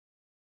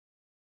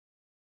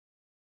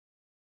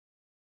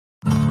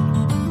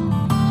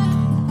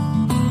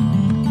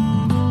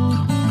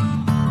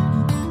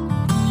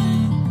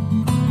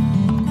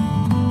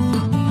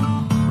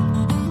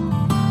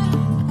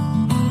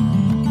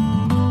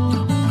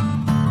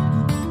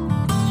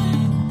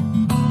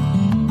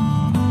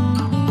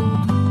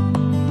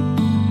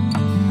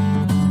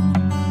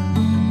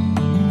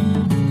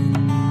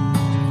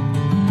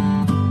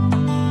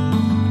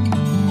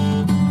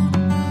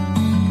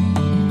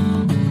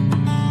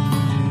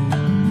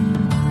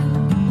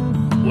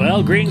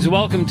Well, greetings and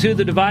welcome to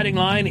the Dividing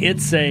Line.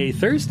 It's a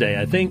Thursday,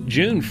 I think,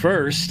 June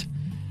 1st.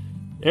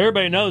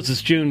 Everybody knows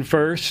it's June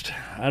 1st.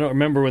 I don't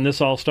remember when this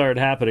all started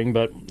happening,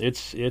 but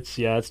it's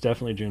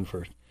definitely June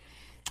 1st.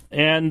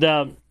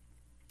 And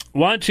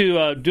want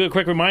to do a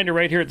quick reminder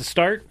right here at the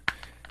start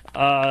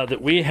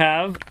that we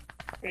have.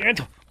 I'm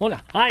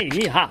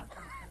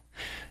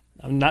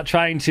not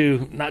trying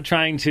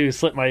to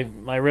slip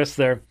my wrist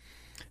there.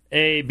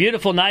 A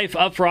beautiful knife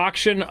up for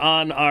auction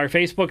on our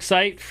Facebook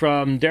site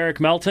from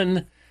Derek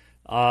Melton.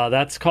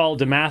 That's called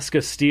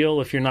Damascus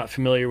Steel. If you're not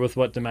familiar with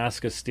what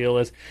Damascus Steel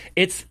is,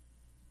 it's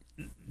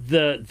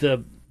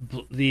the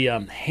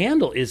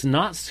handle is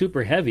not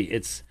super heavy.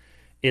 It's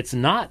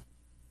not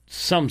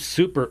some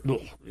super.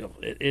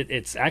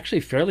 It's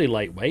actually fairly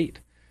lightweight.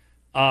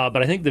 But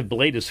I think the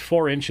blade is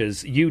 4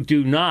 inches. You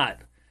do not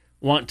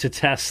want to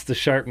test the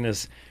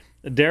sharpness.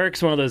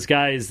 Derek's one of those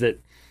guys that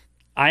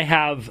I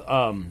have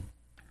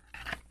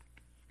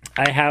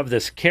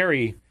this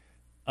carry,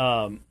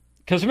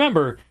 because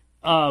remember,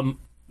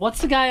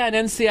 what's the guy on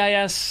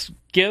NCIS,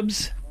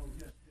 Gibbs?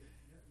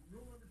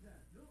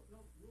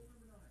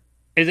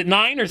 Is it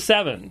 9 or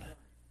 7?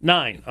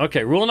 9.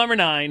 Okay, rule number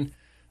 9,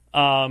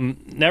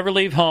 never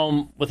leave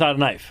home without a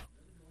knife.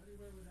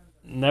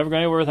 Never go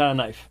anywhere without a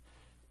knife.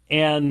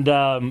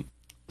 And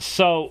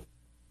so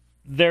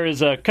there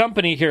is a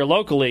company here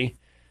locally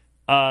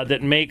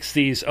that makes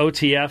these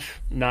OTF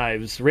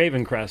knives,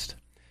 Ravencrest,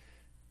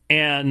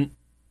 and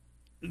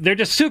they're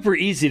just super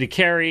easy to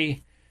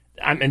carry.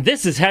 I mean,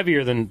 this is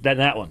heavier than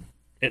that one.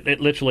 It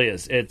literally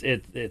is.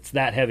 It's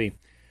that heavy.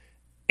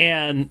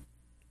 And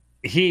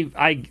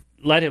I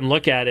let him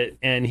look at it,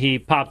 and he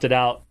popped it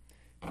out,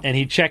 and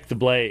he checked the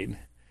blade,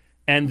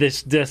 and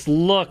this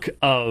look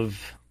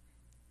of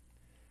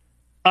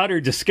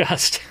utter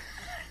disgust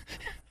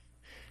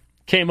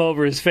came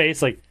over his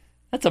face, like,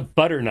 that's a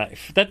butter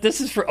knife.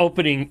 This is for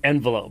opening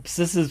envelopes.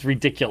 This is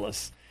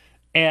ridiculous.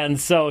 And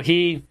so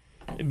he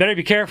better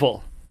be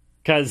careful,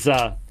 because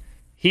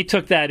he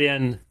took that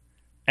in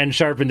and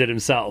sharpened it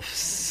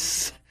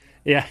himself.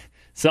 Yeah.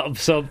 So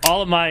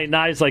all of my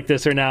knives like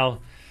this are now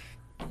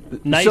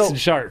nice and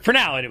sharp. For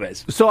now,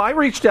 anyways. So I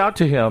reached out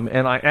to him,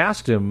 and I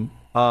asked him...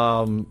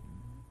 I'm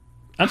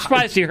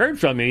surprised he heard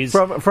from me. He's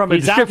from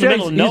he's out in the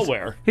middle of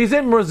nowhere. He's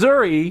in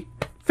Missouri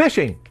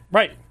fishing.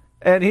 Right.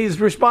 And he's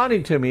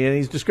responding to me, and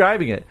he's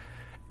describing it.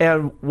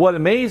 And what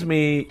amazed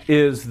me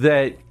is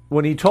that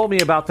when he told me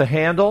about the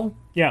handle...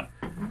 Yeah.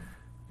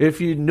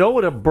 If you know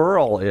what a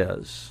burl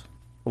is,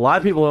 a lot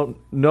of people don't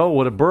know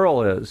what a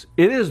burl is.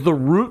 It is the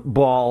root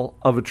ball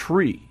of a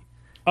tree.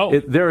 Oh.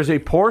 There is a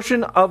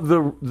portion of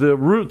the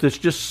root that's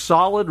just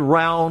solid,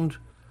 round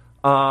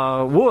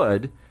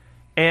wood,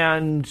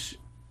 and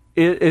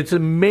it's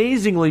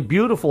amazingly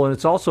beautiful, and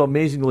it's also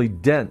amazingly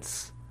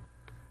dense.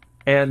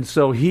 And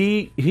so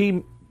he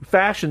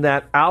fashioned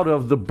that out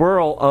of the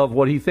burl of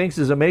what he thinks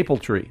is a maple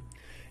tree.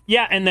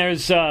 Yeah, and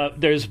there's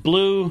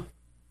blue...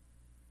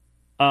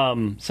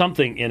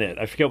 something in it.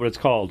 I forget what it's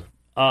called.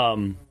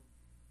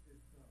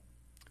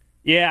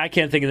 Yeah, I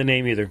can't think of the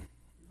name either.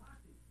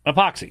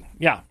 Epoxy.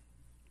 Yeah.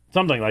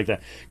 Something like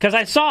that. Because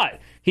I saw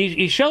it.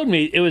 He showed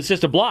me it was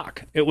just a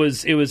block. It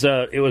was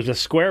a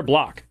square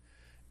block.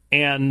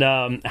 And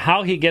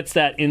how he gets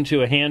that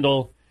into a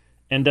handle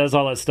and does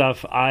all that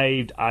stuff,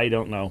 I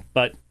don't know.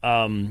 But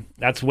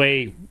that's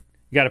way... You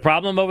got a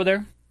problem over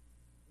there?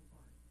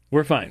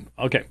 We're fine.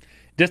 Okay.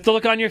 Just the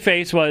look on your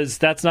face was,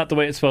 that's not the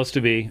way it's supposed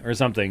to be, or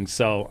something,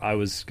 so I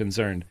was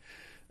concerned.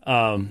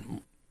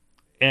 And,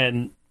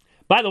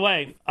 by the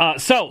way,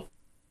 so,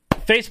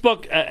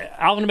 Facebook,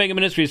 Alpha and Omega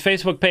Ministries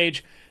Facebook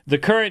page, the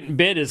current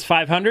bid is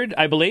 $500,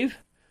 I believe.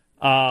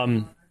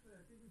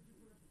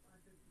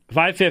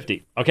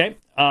 $550, okay?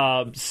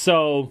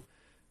 So,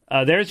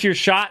 there's your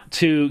shot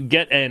to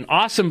get an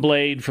awesome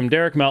blade from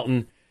Derek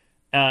Melton,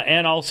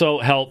 and also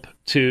help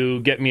to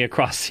get me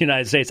across the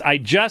United States. I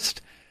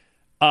just...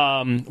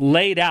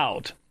 laid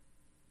out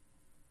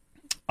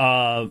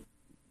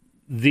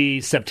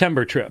the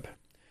September trip.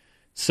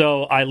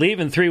 So I leave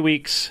in 3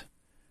 weeks,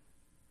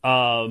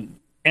 end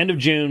of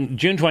June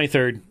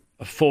 23rd,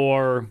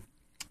 for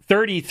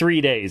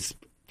 33 days.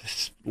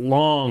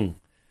 Long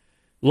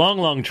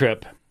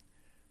trip.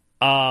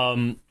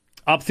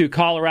 Up through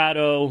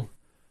Colorado,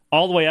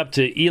 all the way up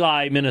to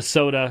Ely,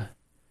 Minnesota,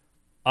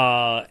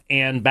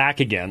 and back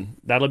again.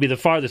 That'll be the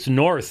farthest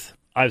north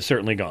I've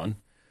certainly gone.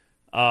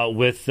 I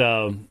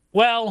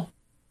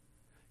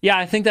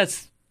think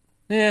that's,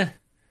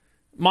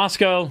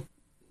 Moscow,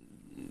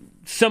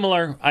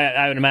 similar,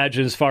 I would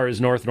imagine, as far as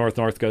north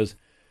goes.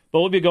 But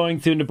we'll be going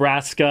through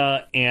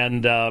Nebraska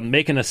and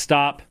making a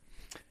stop.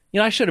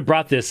 I should have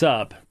brought this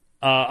up.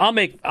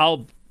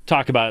 I'll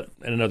talk about it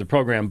in another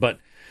program, but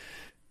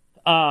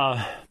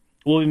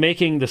we'll be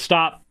making the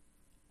stop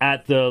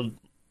at the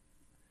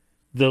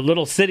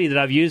little city that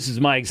I've used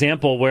as my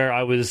example, where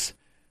I was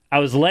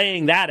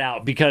laying that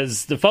out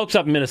because the folks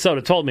up in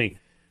Minnesota told me,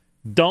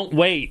 don't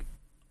wait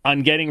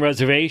on getting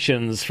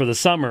reservations for the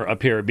summer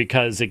up here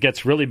because it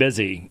gets really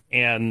busy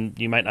and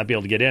you might not be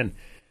able to get in.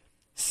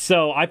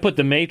 So I put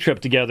the May trip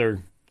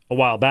together a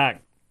while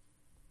back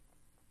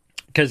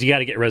because you got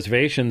to get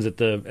reservations at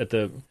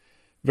the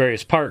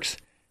various parks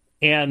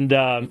and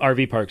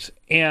RV parks,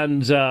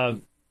 and the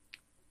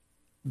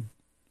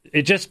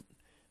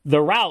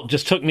route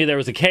just took me. There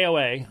was a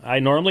KOA. I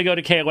normally go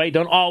to KOA.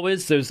 Don't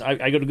always.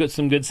 I go to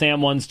some Good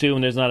Sam ones too,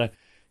 and there's not a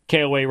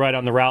KOA right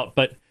on the route,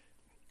 but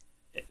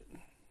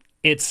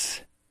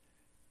it's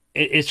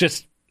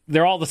just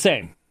they're all the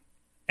same,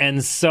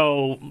 and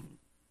so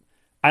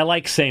I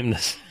like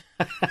sameness.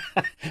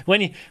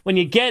 when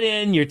you get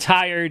in, you're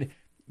tired.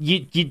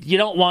 You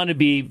don't want to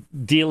be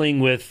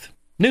dealing with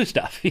new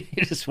stuff. You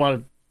just want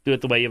to do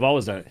it the way you've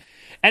always done it.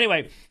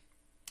 Anyway,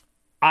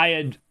 I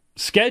had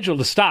scheduled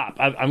to stop.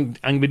 I'm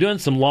going to be doing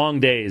some long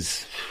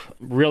days,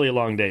 really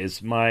long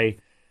days. My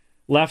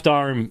left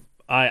arm,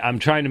 I'm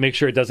trying to make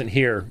sure it doesn't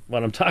hear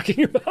what I'm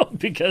talking about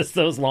because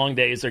those long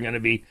days are going to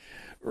be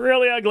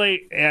really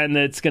ugly and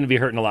it's going to be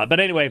hurting a lot. But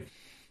anyway,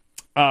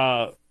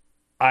 I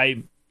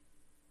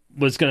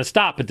was going to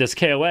stop at this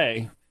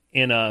KOA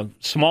in a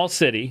small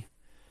city.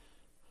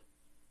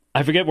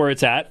 I forget where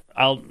it's at.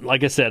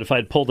 Like I said, if I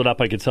had pulled it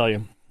up, I could tell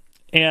you.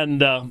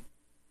 And I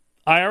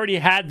already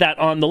had that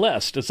on the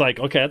list. It's like,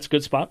 okay, that's a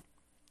good spot.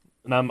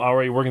 And I'm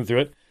already working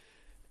through it.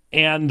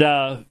 And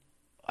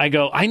I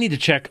go, I need to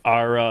check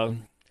our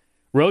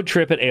road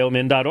trip at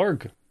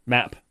aomin.org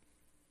map.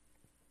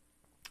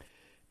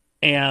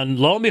 And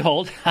lo and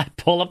behold, I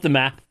pull up the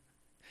map.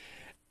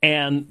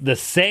 And the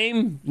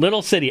same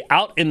little city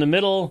out in the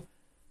middle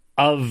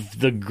of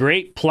the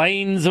Great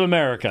Plains of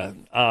America,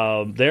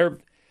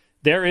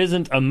 there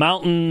isn't a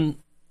mountain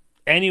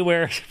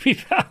anywhere to be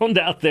found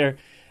out there.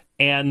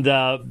 And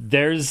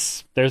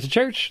there's a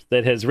church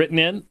that has written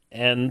in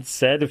and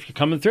said, if you're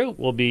coming through,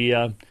 we'll be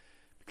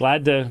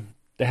glad to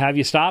have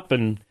you stop.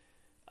 And,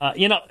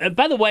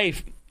 by the way,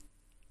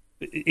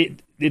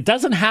 it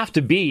doesn't have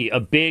to be a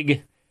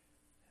big,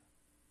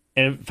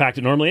 and in fact,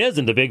 it normally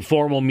isn't a big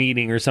formal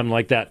meeting or something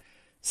like that.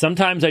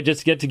 Sometimes I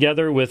just get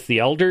together with the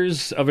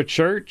elders of a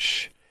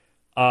church,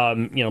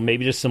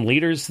 maybe just some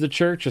leaders of the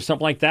church or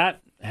something like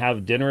that,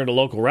 have dinner at a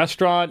local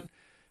restaurant,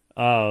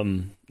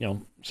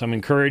 some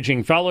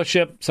encouraging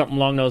fellowship, something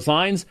along those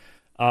lines,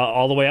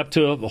 all the way up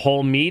to a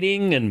whole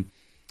meeting.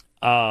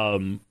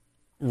 And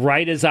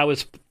right as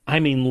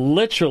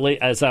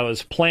literally as I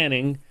was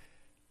planning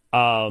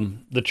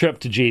the trip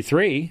to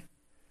G3,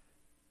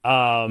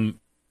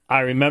 I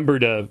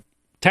remembered a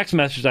text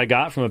message I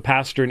got from a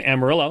pastor in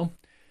Amarillo.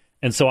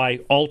 And so I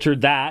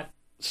altered that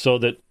so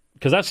that,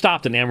 because I've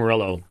stopped in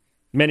Amarillo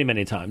many,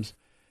 many times.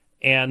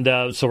 And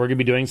so we're going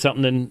to be doing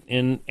something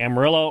in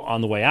Amarillo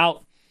on the way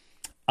out.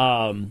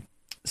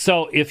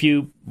 So if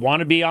you want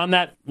to be on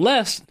that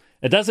list,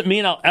 it doesn't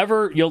mean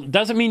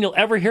you'll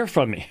ever hear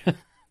from me.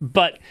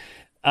 But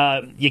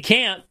you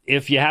can't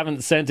if you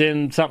haven't sent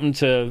in something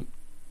to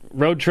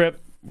roadtrip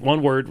at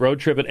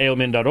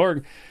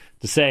aomin.org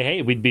to say,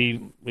 hey, we'd be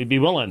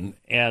willing.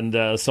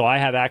 And so I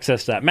have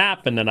access to that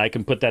map, and then I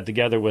can put that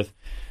together with.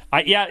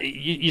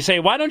 You say,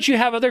 why don't you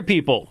have other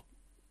people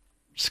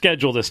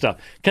schedule this stuff?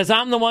 Because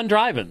I'm the one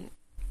driving,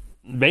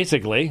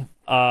 basically.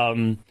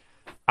 I'm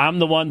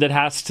the one that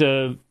has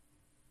to.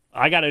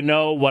 I got to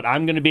know what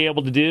I'm going to be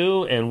able to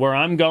do and where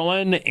I'm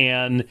going.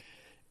 And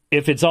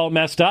if it's all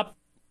messed up,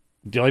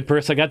 the only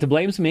person I got to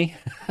blame is me.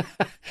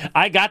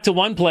 I got to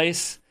one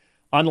place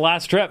on the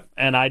last trip,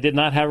 and I did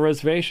not have a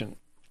reservation.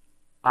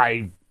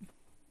 I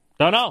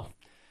don't know.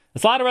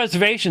 It's a lot of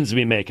reservations to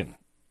be making.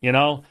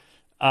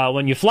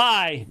 When you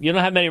fly, you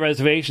don't have many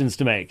reservations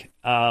to make.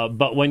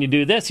 But when you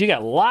do this, you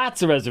got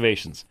lots of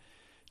reservations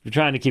you're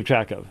trying to keep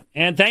track of.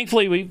 And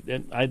thankfully,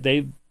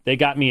 they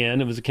got me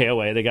in. It was a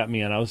KOA. They got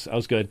me in. I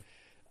was good.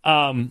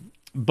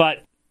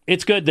 But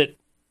it's good that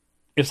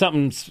if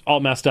something's all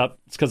messed up,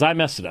 it's because I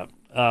messed it up.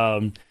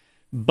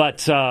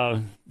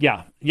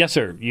 Yes,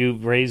 sir. You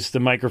raised the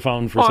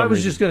microphone for some reason. I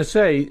was just going to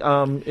say,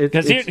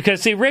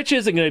 because Rich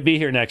isn't going to be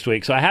here next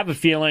week, so I have a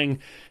feeling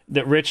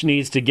that Rich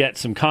needs to get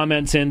some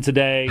comments in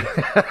today,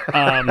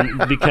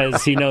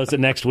 because he knows that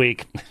next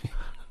week,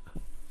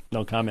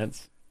 no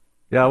comments.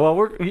 Yeah, well,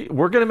 we're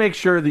going to make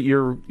sure that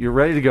you're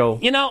ready to go.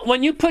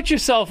 When you put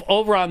yourself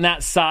over on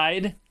that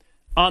side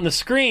on the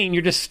screen,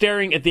 you're just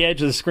staring at the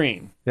edge of the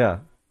screen. Yeah.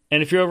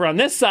 And if you're over on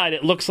this side,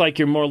 it looks like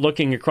you're more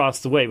looking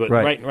across the way. But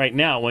right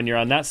now, when you're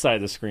on that side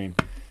of the screen,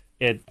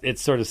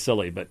 it's sort of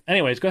silly. But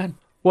anyways, go ahead.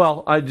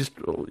 Well, I just,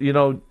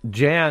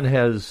 Jan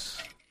has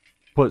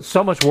put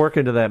so much work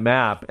into that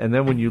map. And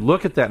then when you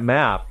look at that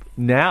map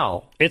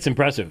now, it's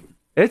impressive.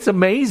 It's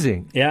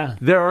amazing. Yeah.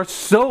 There are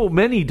so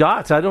many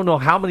dots. I don't know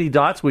how many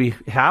dots we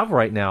have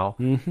right now,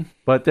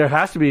 but there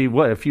has to be,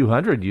 a few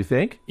hundred, you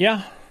think?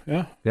 Yeah.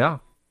 Yep.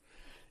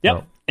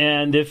 No.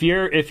 And if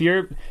you're,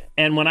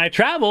 and when I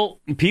travel,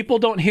 people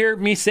don't hear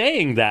me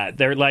saying that.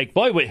 They're like,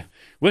 boy, we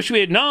wish we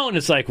had known.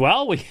 It's like,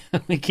 well, we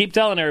keep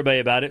telling everybody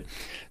about it.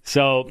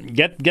 So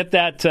get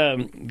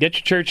your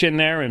church in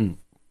there, and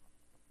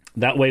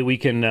that way we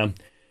can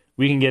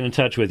get in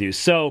touch with you.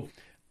 So,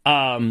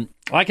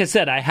 like I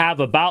said, I have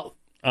about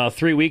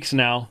 3 weeks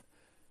now.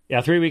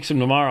 Yeah, 3 weeks from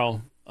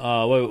tomorrow.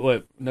 3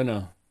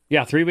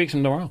 weeks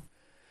from tomorrow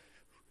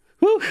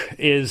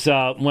is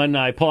when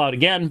I pull out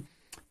again,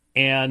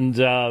 and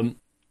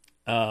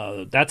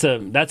that's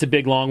a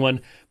big long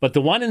one. But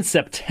the one in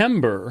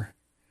September,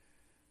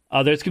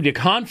 there's going to be a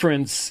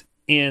conference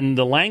in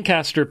the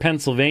Lancaster,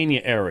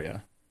 Pennsylvania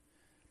area,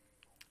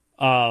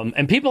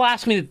 and people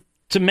ask me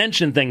to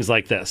mention things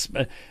like this.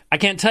 I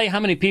can't tell you how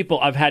many people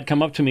I've had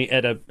come up to me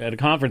at a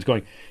conference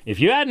going, if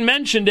you hadn't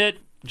mentioned it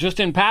just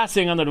in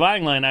passing on the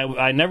dividing line,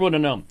 I never would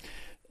have known.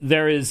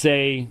 There is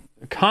a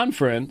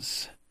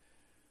conference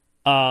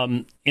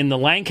in the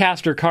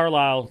Lancaster,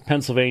 Carlisle,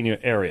 Pennsylvania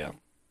area.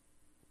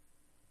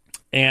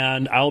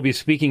 And I will be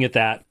speaking at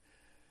that.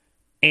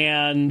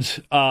 And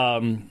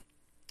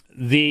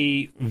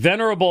the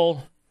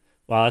venerable,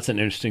 wow, that's an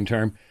interesting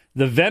term,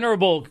 the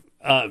venerable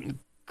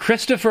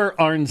Christopher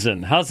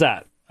Arnzen. How's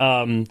that?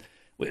 If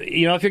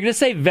you're going to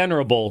say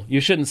venerable,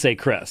 you shouldn't say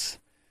Chris.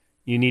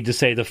 You need to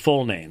say the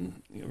full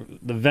name.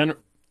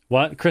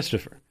 What?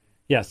 Christopher.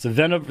 Yes, the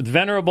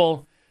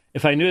venerable.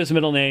 If I knew his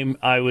middle name,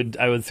 I would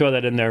throw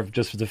that in there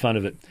just for the fun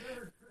of it.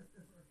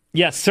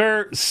 Yes,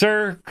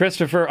 Sir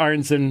Christopher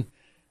Arnzen.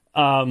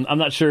 I'm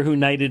not sure who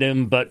knighted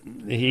him, but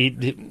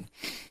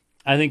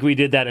I think we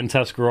did that in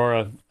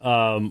Tuscarora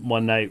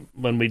one night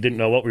when we didn't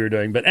know what we were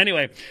doing. But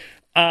anyway,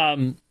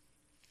 the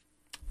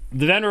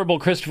Venerable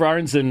Christopher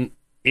Arnzen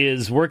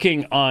is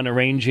working on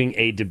arranging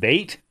a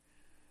debate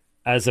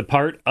as a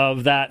part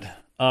of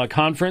that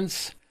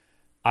conference.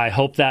 I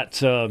hope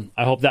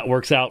that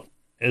works out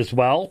as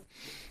well.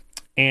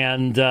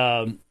 And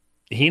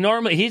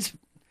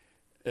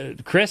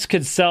Chris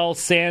could sell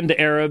sand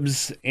to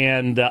Arabs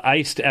and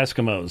ice to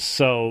Eskimos.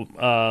 So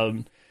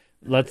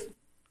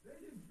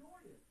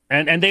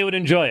and they would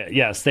enjoy it.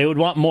 Yes, they would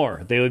want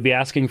more. They would be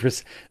asking for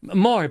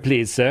more,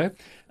 please, sir.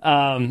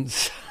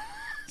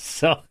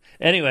 So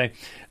anyway,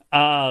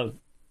 of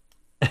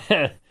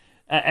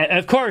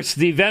course,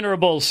 the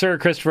venerable Sir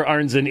Christopher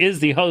Arnzen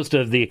is the host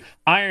of the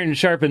Iron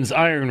Sharpens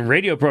Iron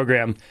radio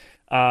program.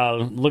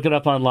 Look it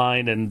up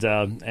online and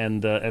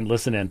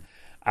listen in.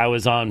 I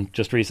was on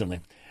just recently.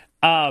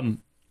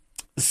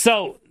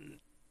 So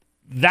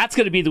that's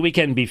going to be the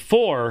weekend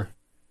before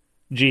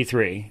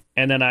G3.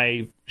 And then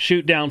I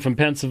shoot down from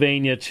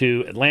Pennsylvania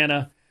to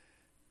Atlanta.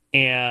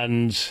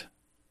 And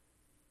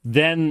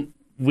then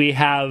we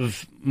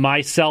have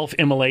my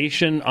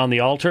self-immolation on the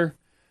altar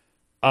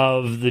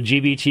of the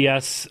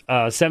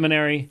GBTS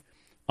seminary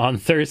on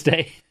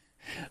Thursday,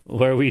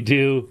 where we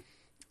do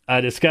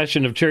a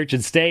discussion of church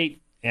and state.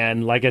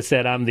 And like I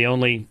said, I'm the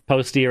only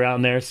postie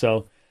around there,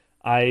 so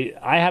I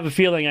have a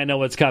feeling I know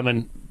what's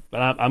coming, but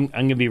I'm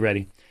going to be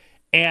ready.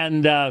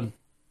 And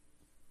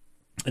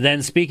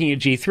then speaking of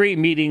G3,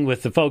 meeting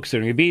with the folks that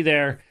are going to be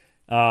there,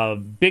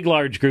 big,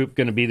 large group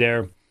going to be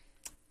there.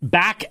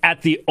 Back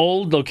at the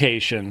old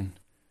location,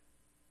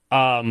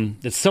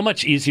 it's so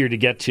much easier to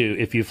get to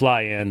if you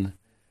fly in.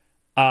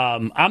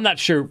 I'm not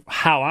sure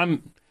how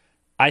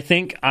I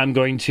think I'm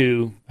going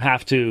to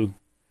have to.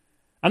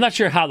 I'm not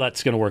sure how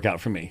that's going to work out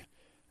for me.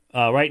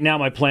 Right now,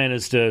 my plan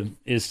is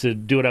to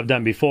do what I've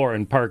done before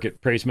and park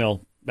at Praise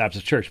Mill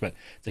Baptist Church, but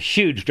it's a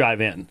huge drive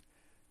in,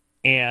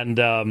 and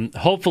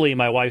hopefully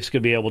my wife's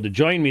going to be able to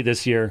join me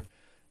this year,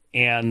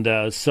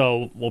 and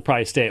so we'll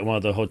probably stay at one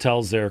of the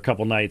hotels there a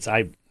couple nights.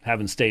 I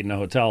haven't stayed in a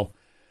hotel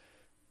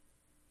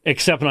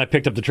except when I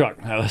picked up the truck.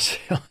 That's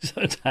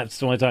the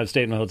only time I've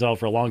stayed in a hotel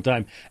for a long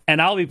time,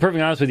 and I'll be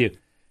perfectly honest with you,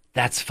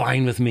 that's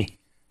fine with me.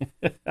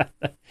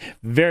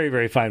 Very,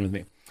 very fine with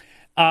me.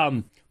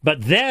 But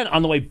then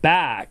on the way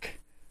back,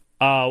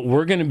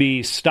 we're going to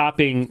be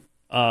stopping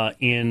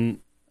in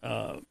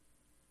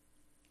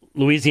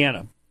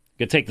Louisiana.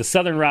 Going to take the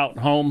southern route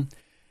home,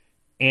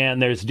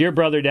 and there's Dear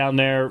Brother down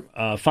there,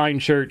 fine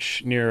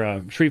church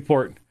near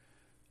Shreveport.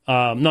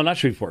 No, not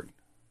Shreveport.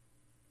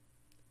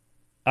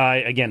 I,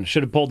 again,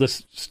 should have pulled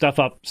this stuff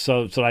up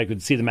so I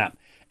could see the map.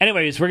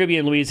 Anyways, we're going to be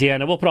in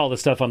Louisiana. We'll put all this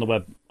stuff on the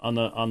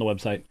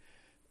website.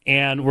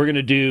 And we're going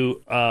to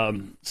do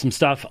some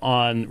stuff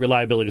on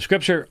reliability of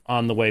Scripture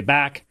on the way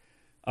back,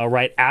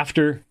 right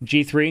after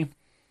G3.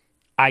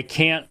 I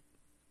can't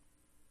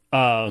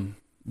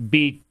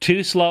be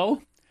too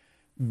slow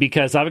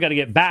because I've got to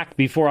get back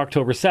before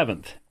October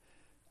 7th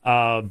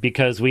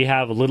because we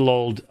have a little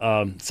old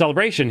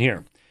celebration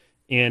here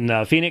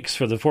in Phoenix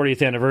for the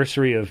 40th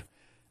anniversary of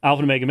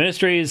Alpha and Omega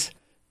Ministries.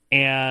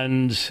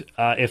 And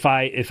if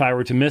I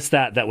were to miss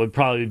that, that would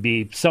probably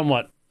be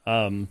somewhat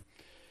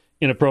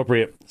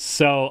inappropriate.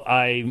 So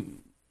I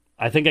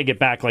think I get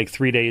back like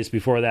 3 days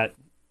before that,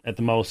 at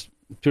the most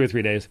 2 or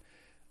 3 days.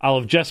 I'll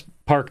have just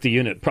parked the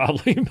unit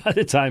probably by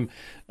the time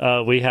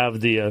we have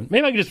the.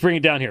 Maybe I can just bring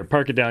it down here,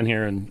 park it down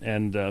here,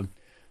 and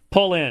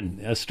pull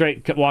in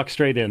walk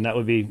straight in. That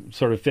would be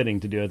sort of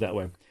fitting to do it that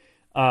way.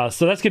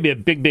 So that's gonna be a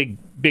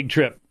big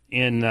trip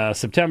in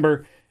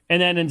September,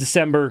 and then in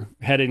December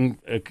heading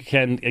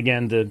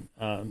again to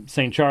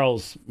St.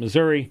 Charles,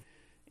 Missouri,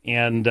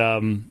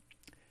 and.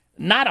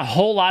 Not a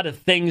whole lot of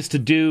things to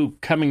do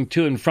coming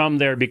to and from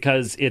there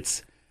because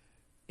it's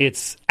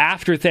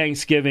after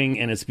Thanksgiving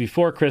and it's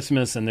before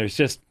Christmas, and there's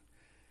just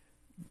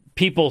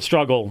people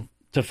struggle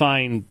to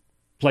find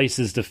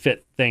places to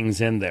fit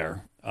things in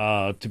there,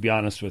 to be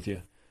honest with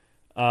you.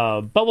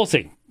 But we'll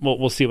see.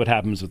 We'll see what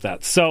happens with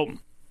that. So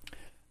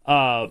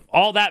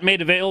all that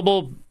made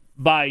available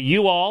by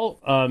you all,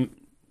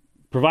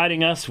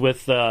 providing us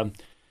with the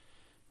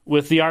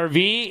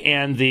RV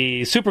and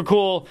the super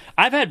cool.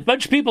 I've had a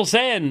bunch of people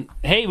saying,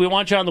 hey, we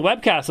want you on the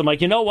webcast. I'm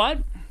like, you know what?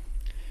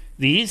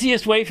 The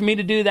easiest way for me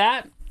to do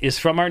that is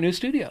from our new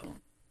studio.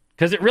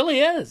 Because it really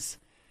is.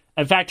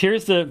 In fact,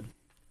 here's the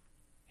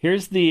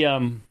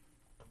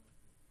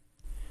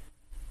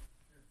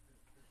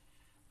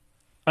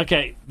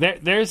okay,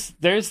 there's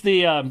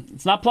the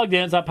it's not plugged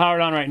in, it's not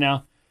powered on right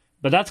now,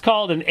 but that's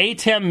called an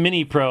ATEM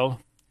Mini Pro,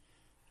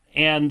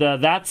 and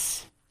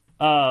that's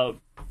the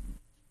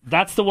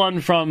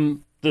one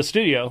from the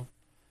studio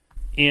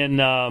in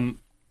the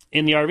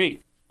RV.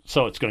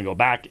 So it's going to go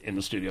back in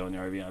the studio in the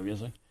RV,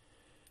 obviously.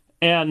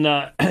 And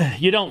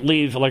you don't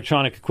leave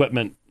electronic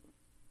equipment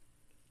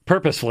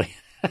purposefully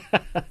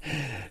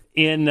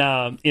in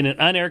an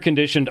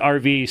unair-conditioned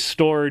RV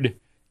stored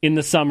in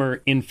the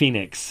summer in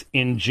Phoenix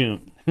in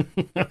June.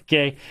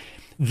 Okay?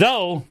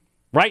 Though,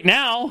 right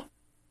now,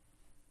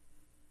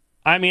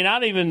 I mean,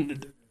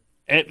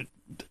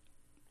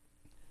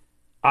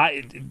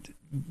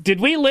 did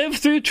we live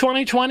through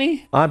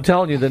 2020? I'm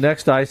telling you, the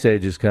next ice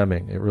age is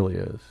coming. It really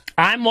is.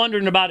 I'm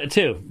wondering about it,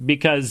 too,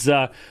 because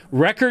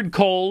record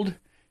cold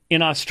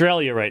in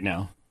Australia right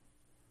now,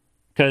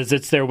 because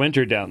it's their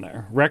winter down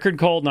there. Record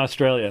cold in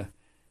Australia.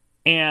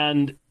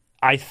 And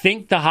I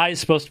think the high is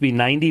supposed to be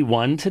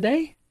 91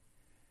 today.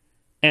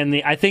 And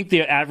I think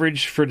the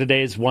average for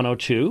today is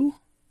 102.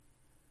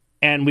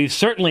 And we've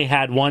certainly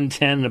had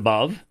 110 and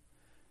above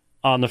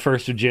on the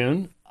 1st of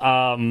June.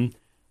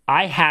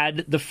 I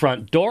had the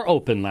front door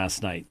open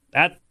last night.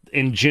 That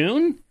in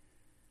June?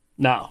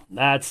 No,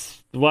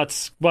 that's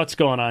what's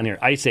going on here.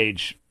 Ice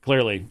age,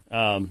 clearly.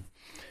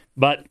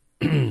 But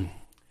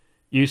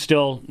you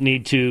still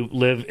need to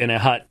live in a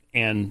hut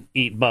and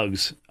eat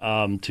bugs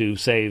to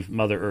save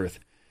Mother Earth.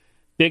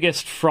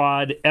 Biggest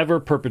fraud ever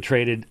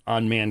perpetrated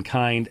on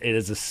mankind. It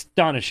is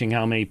astonishing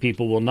how many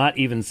people will not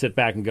even sit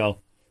back and go,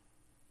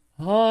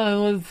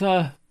 oh, it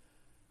was...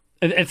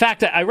 In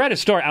fact, I read a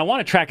story. I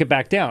want to track it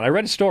back down. I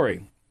read a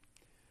story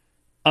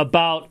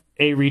about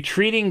a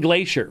retreating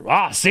glacier.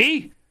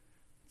 See?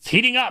 It's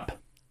heating up.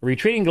 A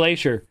retreating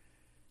glacier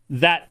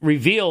that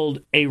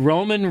revealed a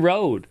Roman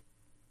road.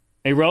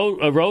 A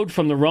road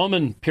from the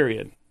Roman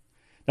period.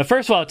 Now,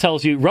 first of all, it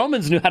tells you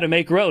Romans knew how to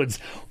make roads.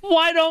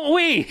 Why don't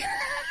we?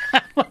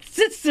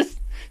 It's just,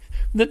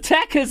 the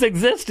tech has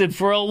existed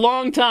for a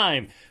long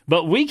time,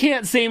 but we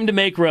can't seem to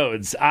make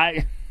roads.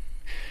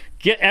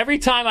 Every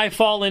time I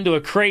fall into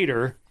a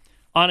crater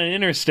on an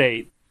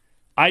interstate,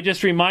 I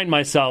just remind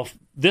myself,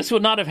 this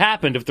would not have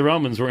happened if the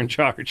Romans were in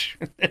charge.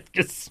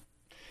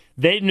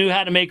 They knew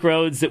how to make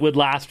roads that would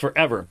last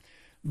forever.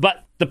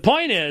 But the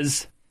point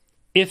is,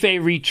 if a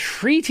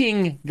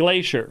retreating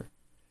glacier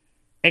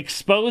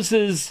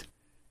exposes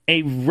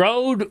a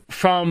road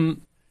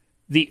from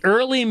the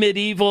early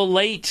medieval,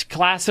 late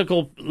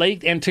classical,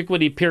 late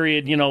antiquity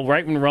period,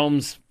 right when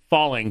Rome's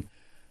falling,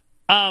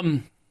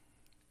 doesn't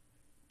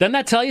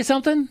that tell you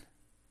something?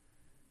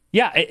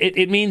 Yeah,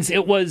 it means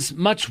it was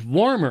much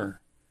warmer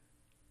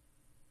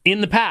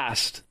in the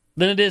past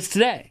than it is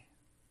today.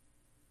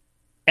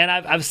 And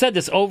I've said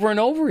this over and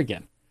over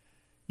again.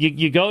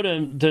 You go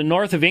to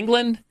north of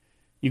England,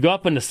 you go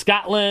up into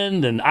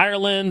Scotland and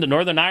Ireland and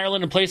Northern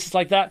Ireland and places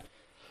like that.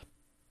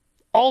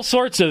 All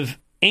sorts of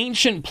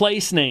ancient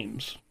place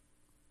names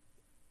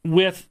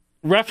with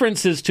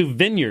references to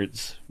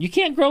vineyards. You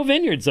can't grow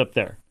vineyards up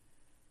there.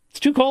 It's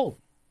too cold.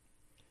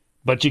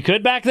 But you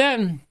could back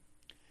then.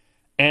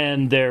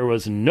 And there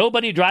was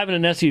nobody driving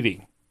an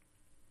SUV.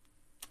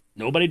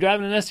 Nobody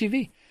driving an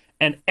SUV.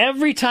 And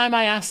every time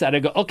I ask that, I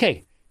go,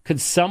 okay,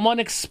 could someone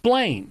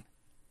explain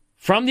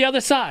from the other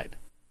side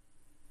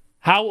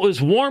how it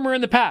was warmer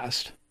in the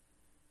past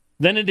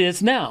than it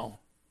is now,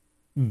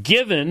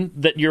 given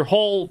that your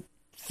whole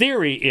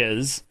theory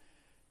is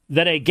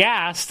that a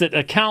gas that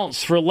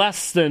accounts for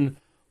less than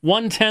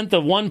 1/10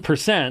 of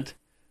 1%,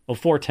 well,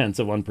 4/10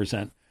 of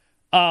 1%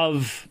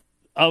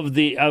 of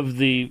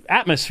the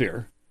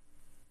atmosphere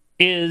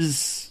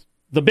is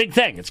the big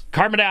thing. It's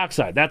carbon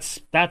dioxide.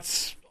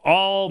 That's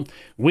all.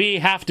 We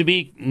have to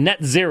be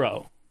net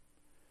zero.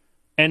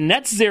 And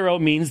net zero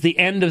means the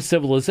end of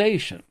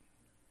civilization.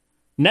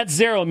 Net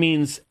zero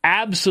means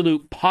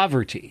absolute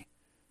poverty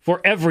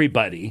for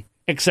everybody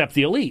except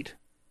the elite.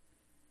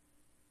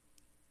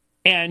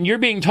 And you're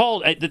being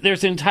told that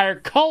there's entire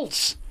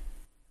cults.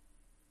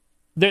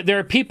 There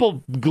are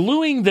people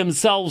gluing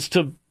themselves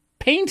to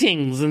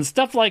paintings and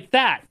stuff like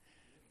that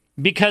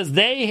because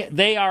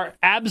they are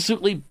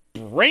absolutely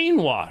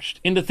brainwashed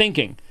into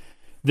thinking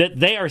that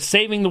they are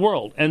saving the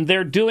world, and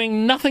they're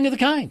doing nothing of the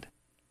kind.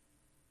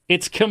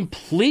 It's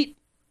complete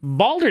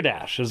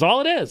balderdash is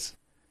all it is.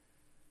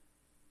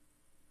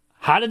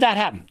 How did that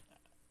happen?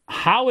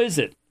 How is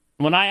it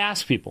when I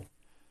ask people,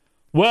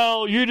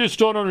 well, you just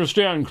don't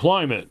understand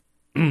climate.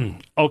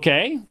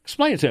 Okay,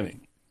 explain it to me.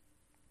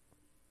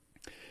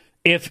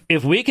 If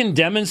we can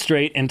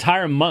demonstrate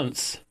entire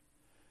months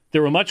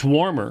that were much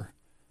warmer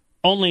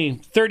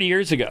only 30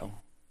 years ago,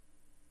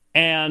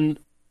 and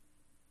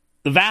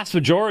the vast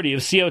majority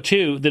of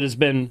CO2 that has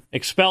been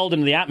expelled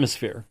into the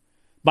atmosphere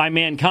by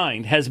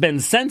mankind has been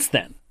since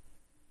then,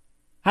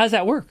 how does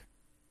that work?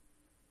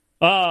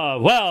 You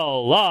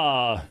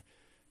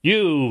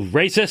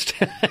racist.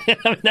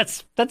 I mean,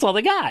 that's all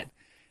they got.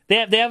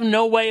 They have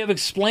no way of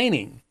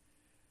explaining.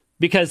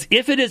 Because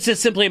if it is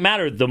just simply a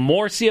matter, the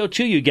more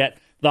CO2 you get,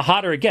 the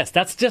hotter it gets.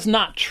 That's just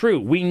not true.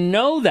 We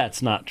know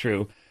that's not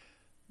true.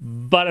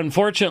 But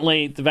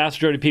unfortunately, the vast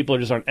majority of people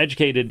just aren't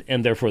educated,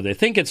 and therefore they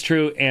think it's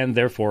true, and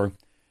therefore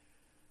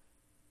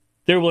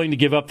they're willing to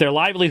give up their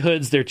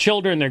livelihoods, their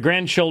children, their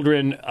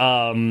grandchildren,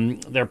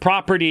 their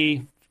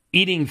property,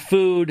 eating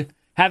food,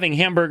 having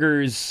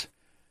hamburgers.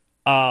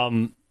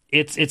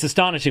 It's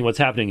astonishing what's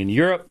happening in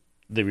Europe.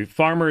 The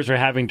farmers are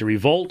having to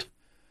revolt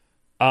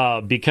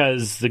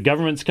because the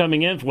government's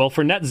coming in. Well,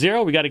 for net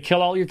zero, we got to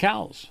kill all your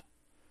cows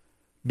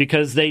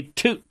because they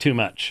toot too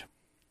much.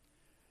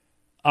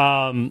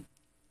 And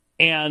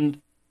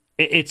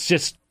it's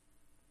just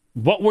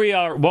what we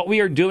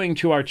are doing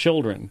to our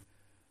children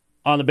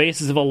on the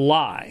basis of a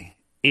lie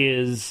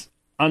is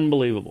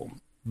unbelievable.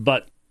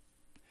 But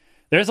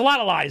there's a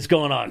lot of lies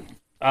going on.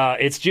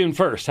 It's June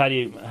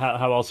 1st.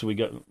 How else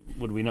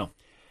would we know?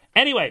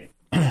 Anyway,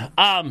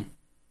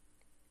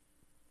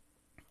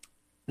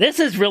 this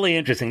is really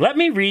interesting. Let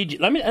me read.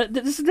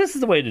 This is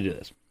the way to do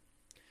this.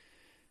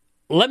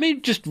 Let me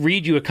just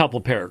read you a couple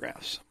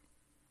paragraphs,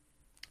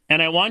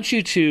 and I want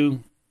you to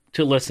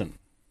listen.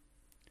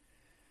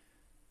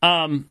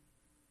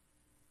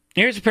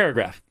 Here's a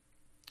paragraph.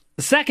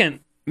 Second,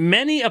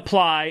 many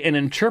apply an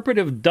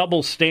interpretive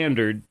double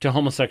standard to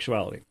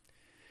homosexuality.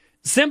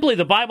 Simply,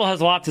 the Bible has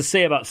a lot to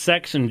say about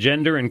sex and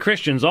gender, and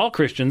all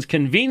Christians,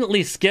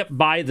 conveniently skip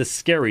by the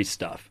scary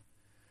stuff.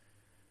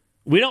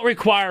 We don't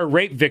require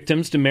rape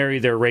victims to marry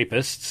their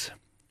rapists.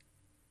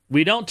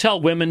 We don't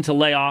tell women to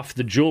lay off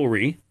the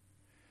jewelry.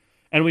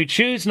 And we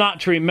choose not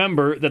to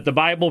remember that the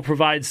Bible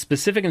provides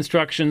specific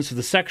instructions for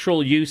the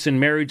sexual use and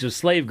marriage of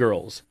slave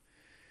girls.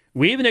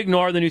 We even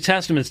ignore the New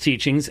Testament's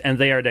teachings, and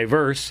they are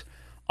diverse,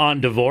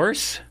 on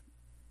divorce,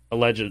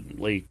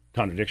 allegedly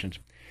contradictions.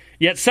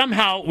 Yet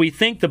somehow we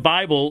think the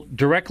Bible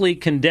directly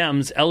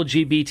condemns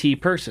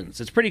LGBT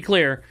persons. It's pretty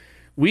clear.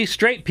 We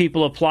straight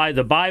people apply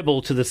the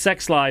Bible to the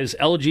sex lives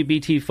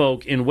LGBT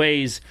folk in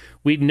ways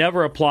we'd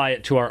never apply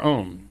it to our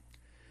own.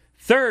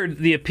 Third,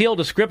 the appeal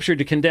to Scripture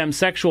to condemn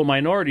sexual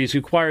minorities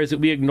requires that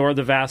we ignore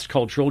the vast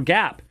cultural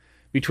gap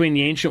between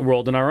the ancient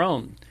world and our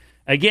own.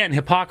 Again,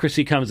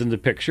 hypocrisy comes into the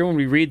picture. When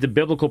we read the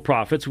biblical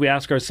prophets, we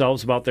ask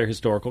ourselves about their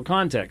historical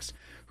context.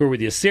 Who were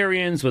the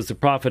Assyrians? Was the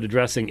prophet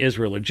addressing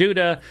Israel or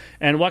Judah?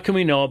 And what can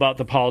we know about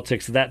the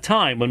politics of that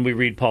time? When we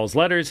read Paul's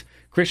letters,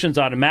 Christians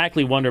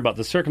automatically wonder about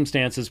the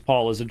circumstances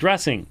Paul is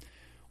addressing.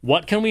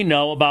 What can we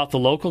know about the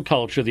local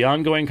culture, the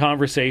ongoing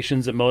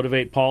conversations that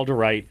motivate Paul to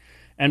write,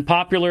 and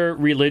popular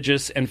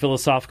religious and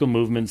philosophical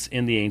movements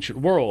in the ancient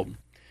world?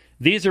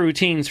 These are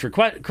routines for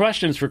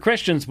questions for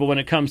Christians, but when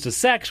it comes to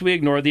sex, we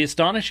ignore the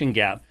astonishing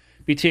gap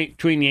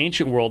between the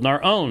ancient world and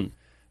our own.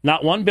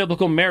 Not one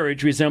biblical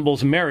marriage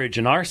resembles marriage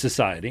in our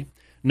society.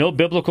 No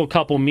biblical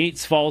couple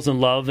meets, falls in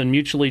love, and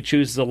mutually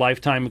chooses a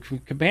lifetime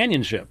of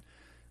companionship.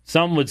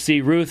 Some would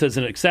see Ruth as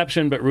an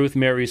exception, but Ruth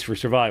marries for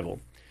survival.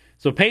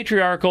 So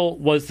patriarchal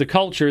was the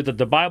culture that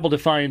the Bible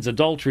defines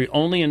adultery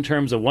only in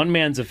terms of one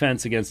man's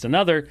offense against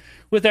another,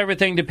 with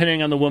everything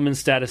depending on the woman's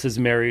status as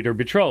married or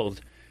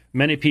betrothed.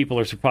 Many people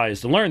are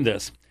surprised to learn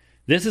this.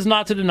 This is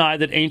not to deny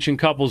that ancient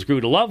couples grew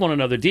to love one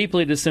another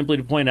deeply. It is simply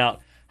to point out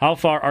how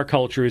far our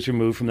culture is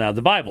removed from that of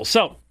the Bible.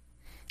 So,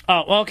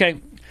 okay.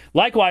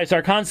 Likewise,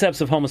 our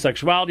concepts of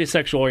homosexuality,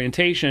 sexual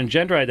orientation, and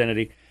gender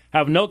identity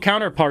have no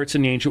counterparts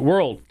in the ancient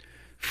world.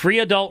 Free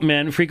adult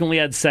men frequently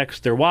had sex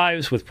with their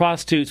wives, with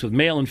prostitutes, with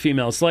male and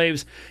female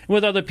slaves, and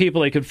with other people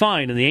they could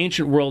find. In the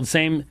ancient world,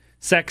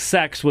 same-sex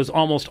sex was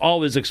almost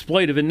always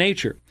exploitive in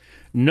nature.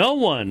 No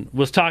one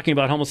was talking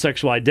about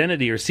homosexual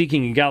identity or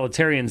seeking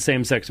egalitarian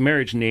same-sex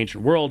marriage in the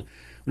ancient world.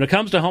 When it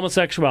comes to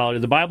homosexuality,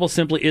 the Bible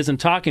simply isn't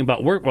talking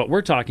about what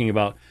we're talking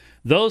about.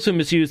 Those who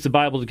misuse the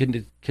Bible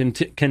to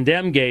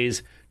condemn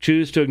gays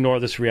choose to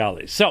ignore this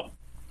reality. So,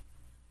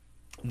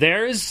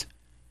 there's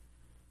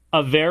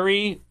a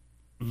very,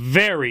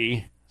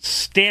 very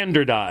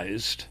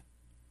standardized,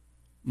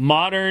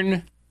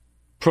 modern,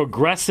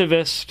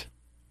 progressivist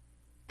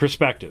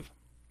perspective.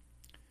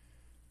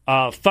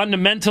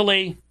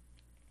 Fundamentally,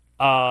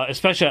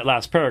 especially that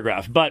last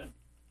paragraph, but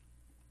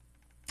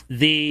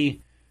the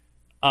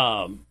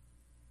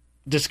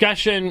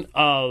discussion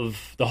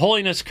of the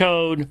holiness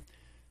code,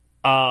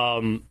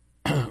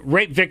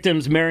 rape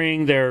victims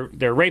marrying their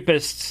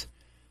rapists,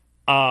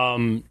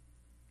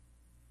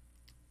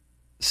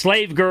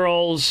 slave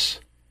girls,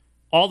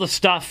 all the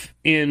stuff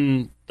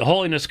in the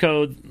holiness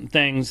code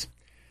things,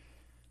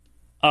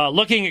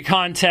 looking at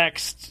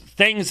context,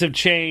 things have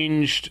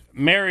changed,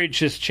 marriage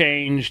has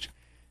changed,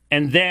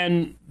 And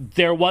then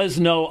there was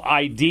no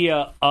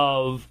idea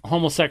of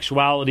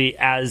homosexuality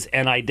as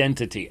an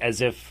identity, as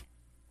if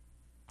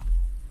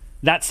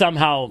that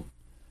somehow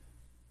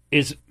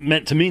is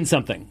meant to mean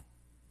something.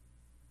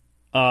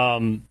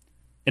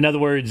 In other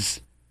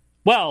words,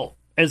 well,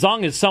 as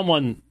long as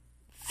someone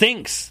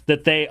thinks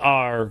that they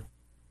are,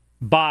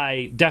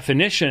 by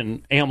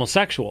definition, a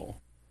homosexual,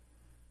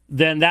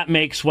 then that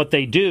makes what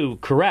they do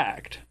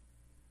correct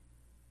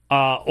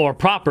or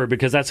proper,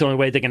 because that's the only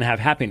way they can have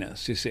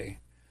happiness, you see.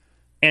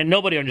 And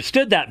nobody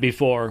understood that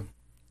before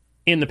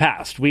in the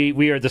past.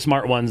 We are the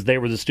smart ones, they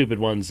were the stupid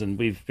ones, and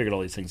we've figured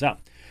all these things out.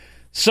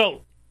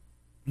 So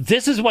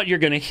this is what you're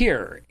going to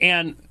hear.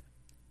 And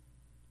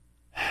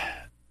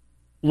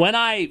when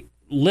I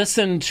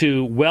listen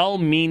to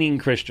well-meaning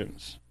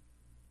Christians,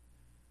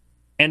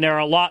 and there are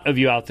a lot of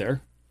you out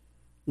there,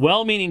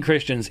 well-meaning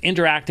Christians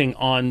interacting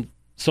on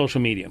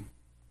social media,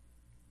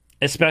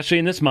 especially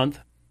in this month,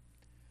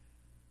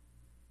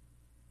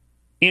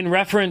 in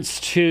reference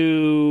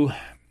to,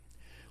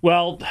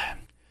 well,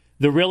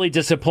 the really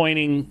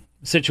disappointing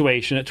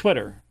situation at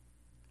Twitter,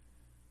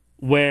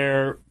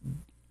 where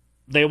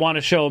they want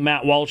to show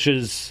Matt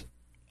Walsh's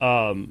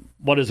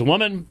What is a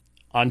Woman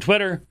on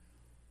Twitter.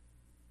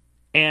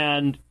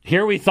 And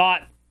here we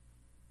thought,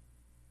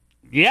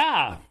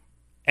 yeah.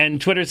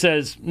 And Twitter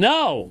says,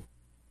 no.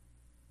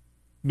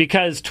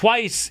 Because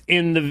twice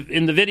in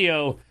the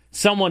video,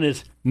 someone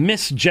is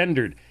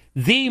misgendered.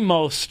 The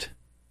most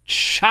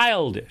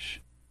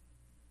childish.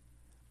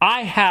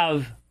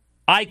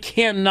 I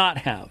cannot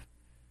have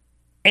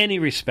any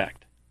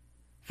respect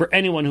for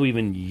anyone who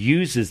even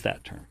uses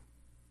that term.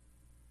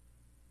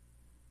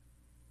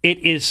 It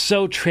is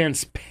so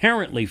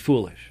transparently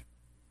foolish.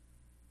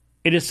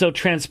 It is so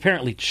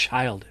transparently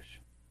childish.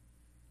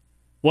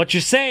 What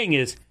you're saying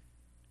is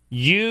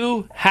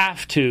you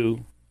have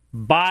to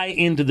buy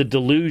into the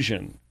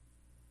delusion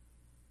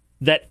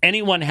that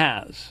anyone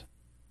has.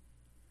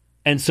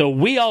 And so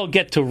we all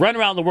get to run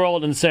around the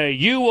world and say,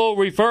 you will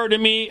refer to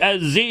me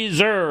as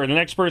Zer, and the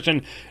next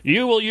person,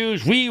 you will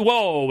use we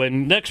wo,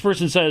 and the next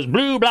person says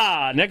blue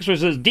blah, and the next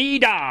person says dee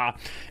da.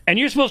 And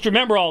you're supposed to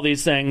remember all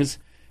these things,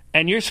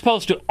 and you're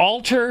supposed to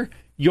alter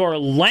your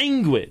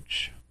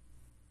language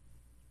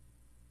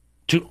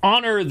to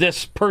honor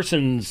this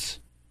person's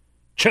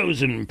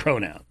chosen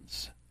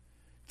pronouns.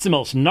 It's the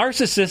most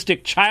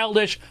narcissistic,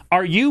 childish,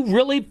 are you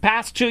really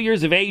past 2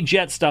 years of age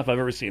yet stuff I've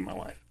ever seen in my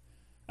life.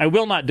 I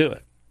will not do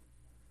it.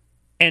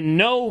 And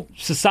no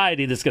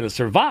society that's going to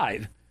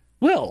survive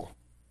will.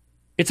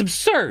 It's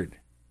absurd.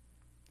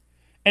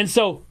 And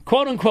so,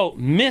 quote unquote,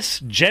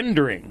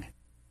 misgendering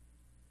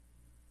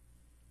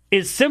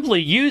is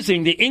simply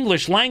using the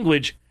English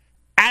language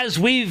as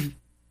we've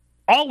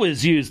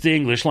always used the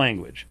English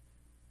language,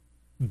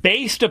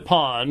 based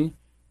upon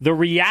the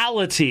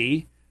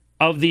reality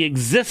of the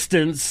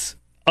existence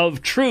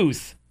of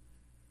truth,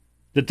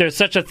 that there's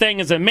such a thing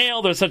as a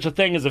male, there's such a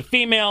thing as a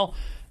female,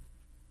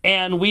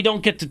 and we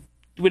don't get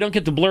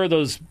to blur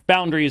those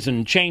boundaries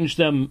and change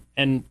them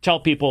and tell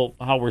people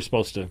how we're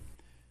supposed to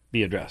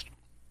be addressed.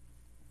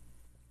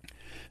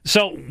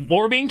 So what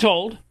we're being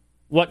told,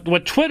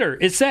 what Twitter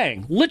is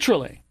saying,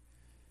 literally,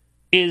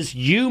 is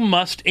you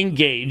must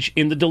engage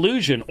in the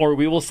delusion or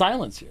we will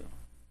silence you.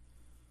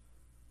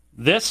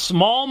 This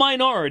small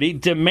minority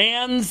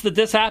demands that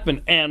this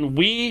happen, and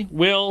we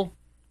will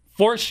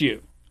force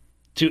you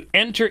to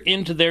enter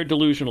into their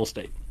delusional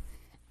state.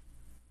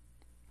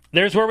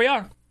 There's where we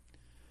are.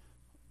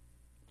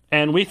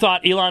 And we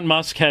thought Elon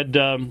Musk had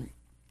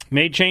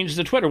made changes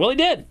to Twitter. Well, he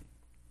did.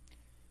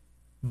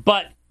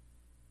 But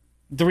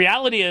the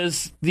reality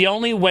is the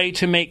only way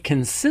to make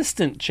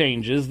consistent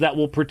changes that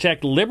will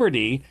protect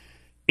liberty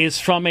is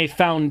from a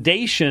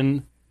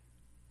foundation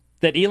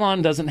that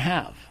Elon doesn't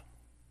have.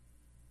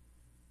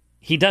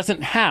 He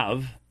doesn't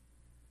have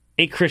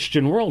a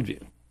Christian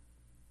worldview.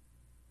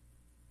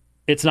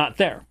 It's not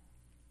there.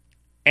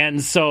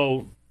 And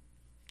so,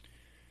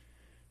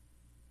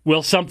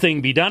 will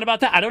something be done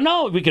about that? I don't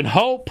know. We can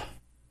hope.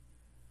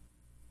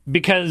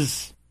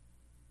 Because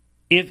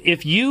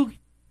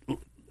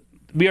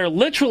we are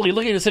literally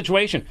looking at a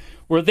situation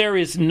where there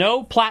is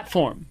no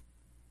platform.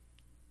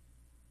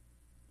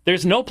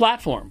 There's no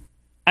platform.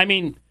 I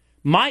mean,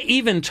 my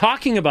even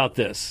talking about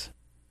this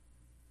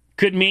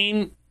could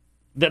mean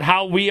that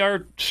how we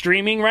are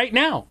streaming right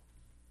now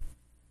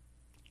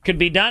could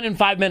be done in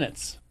 5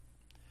 minutes.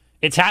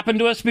 It's happened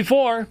to us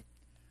before.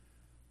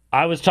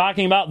 I was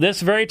talking about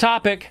this very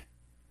topic,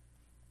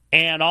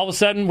 and all of a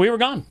sudden we were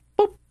gone.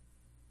 Boop.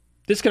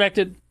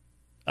 Disconnected.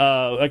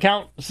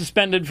 Account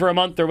suspended for a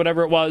month or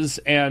whatever it was,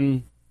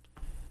 and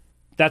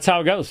that's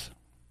how it goes.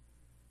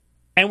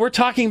 And we're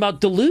talking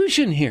about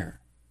delusion here.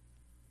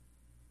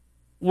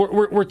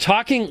 We're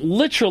talking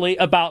literally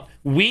about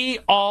we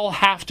all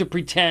have to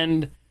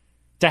pretend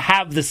to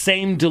have the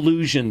same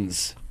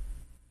delusions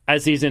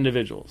as these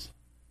individuals.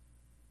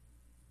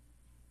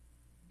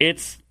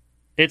 It's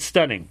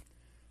stunning.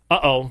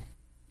 Uh-oh.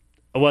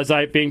 Was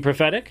I being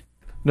prophetic?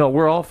 No,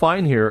 we're all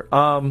fine here.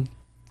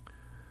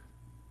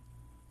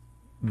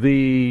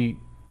 The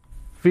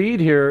feed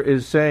here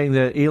is saying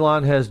that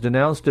Elon has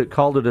denounced it,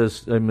 called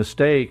it a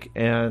mistake,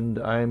 and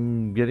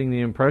I'm getting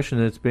the impression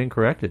that it's being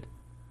corrected.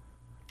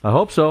 I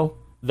hope so.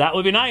 That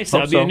would be nice.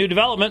 That would be a new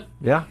development.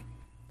 Yeah.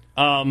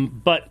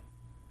 But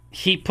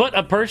he put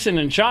a person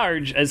in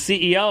charge as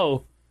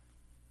CEO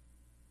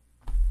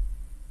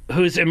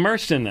who's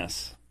immersed in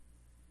this.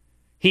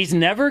 He's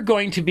never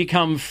going to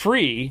become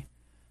free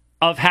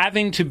of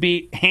having to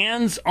be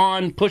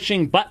hands-on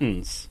pushing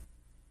buttons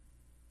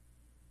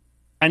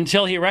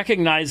until he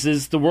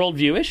recognizes the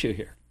worldview issue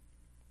here.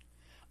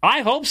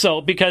 I hope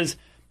so, because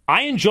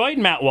I enjoyed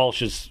Matt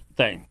Walsh's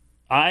thing.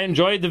 I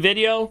enjoyed the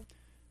video.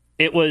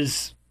 It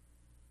was...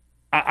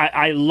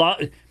 I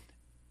love...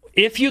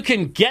 If you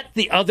can get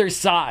the other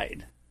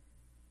side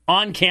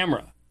on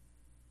camera,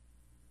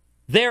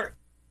 it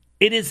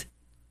is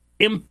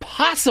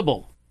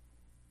impossible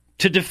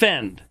to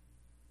defend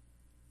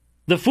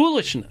the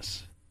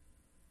foolishness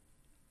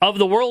of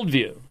the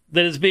worldview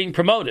that is being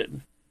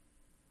promoted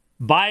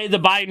by the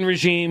Biden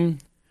regime,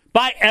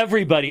 by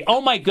everybody.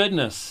 Oh my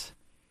goodness.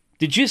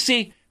 Did you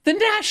see the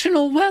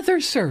National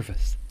Weather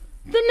Service?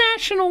 The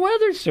National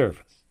Weather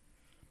Service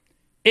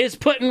is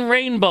putting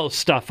rainbow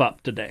stuff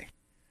up today.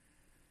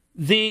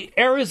 The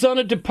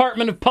Arizona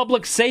Department of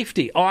Public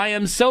Safety. Oh, I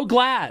am so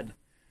glad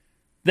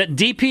that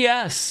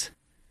DPS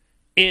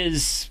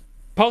is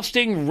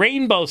posting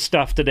rainbow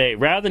stuff today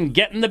rather than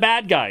getting the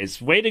bad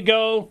guys. Way to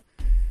go,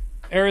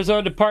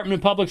 Arizona Department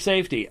of Public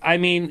Safety. I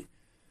mean,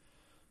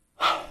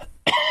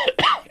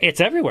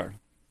 it's everywhere.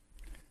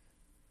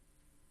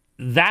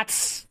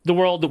 That's the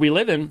world that we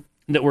live in,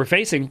 that we're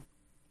facing.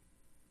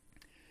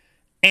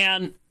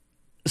 And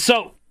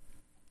so,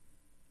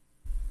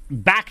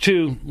 back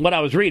to what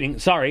I was reading,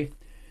 sorry.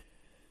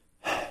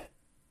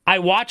 I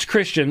watch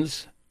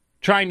Christians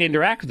trying to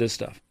interact with this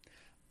stuff.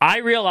 I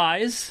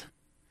realize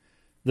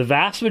the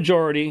vast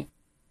majority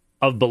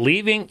of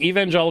believing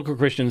evangelical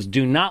Christians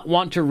do not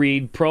want to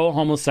read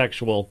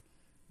pro-homosexual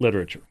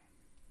literature.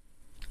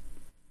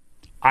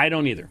 I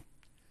don't either,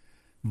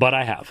 but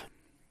I have.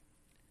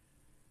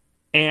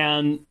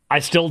 And I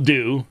still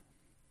do,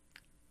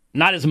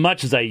 not as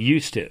much as I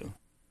used to.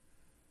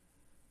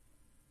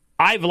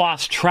 I've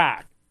lost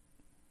track.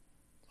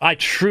 I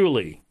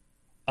truly,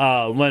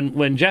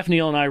 when Jeff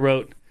Neal and I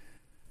wrote,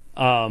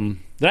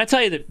 did I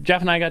tell you that Jeff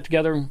and I got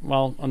together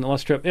while on the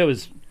last trip?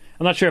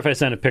 I'm not sure if I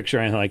sent a picture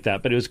or anything like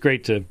that, but it was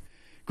great to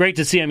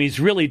see him.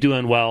 He's really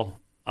doing well.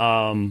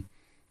 And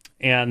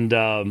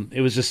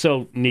it was just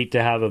so neat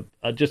to have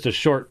just a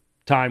short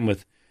time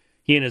with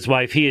he and his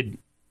wife. He had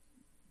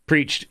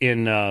preached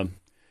in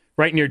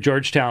right near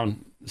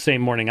Georgetown the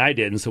same morning I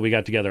did, and so we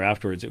got together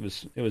afterwards. It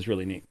was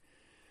really neat.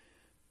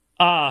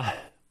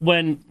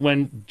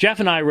 When Jeff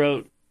and I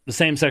wrote the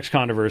same-sex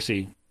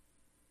controversy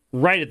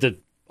right at the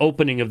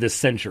opening of this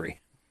century,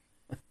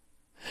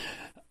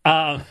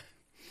 that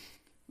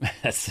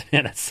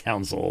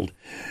sounds old.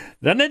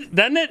 Doesn't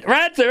it?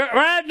 Right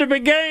at the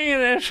beginning of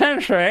this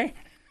century.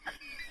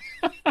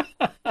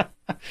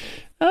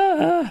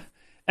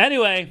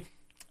 Anyway,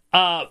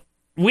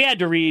 we had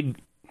to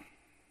read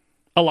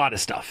a lot of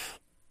stuff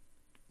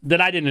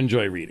that I didn't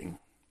enjoy reading.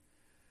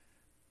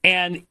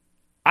 And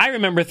I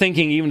remember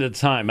thinking, even at the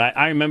time,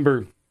 I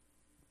remember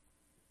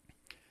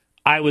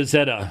I was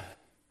at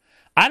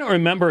I don't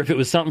remember if it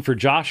was something for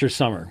Josh or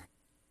Summer.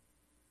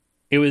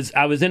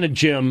 I was in a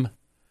gym,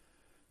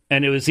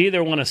 and it was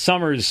either one of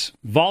Summer's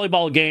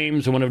volleyball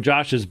games or one of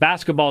Josh's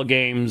basketball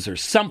games or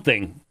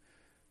something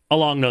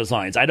along those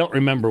lines. I don't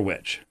remember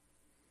which.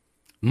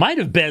 Might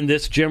have been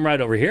this gym right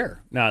over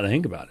here, now that I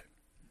think about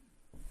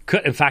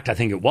it. In fact, I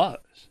think it was.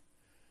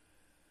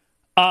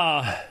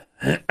 I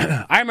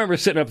remember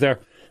sitting up there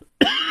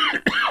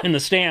in the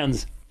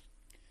stands,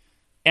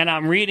 and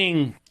I'm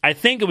reading, I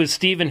think it was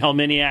Stephen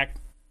Helminiak,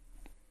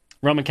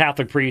 Roman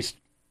Catholic priest,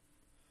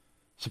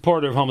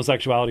 supporter of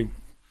homosexuality.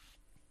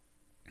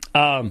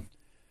 And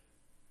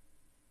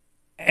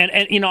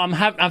you know, I'm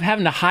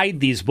having to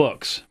hide these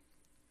books.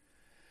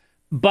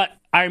 But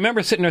I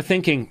remember sitting there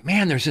thinking,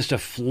 man, there's just a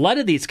flood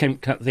of these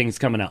things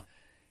coming out.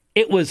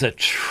 It was a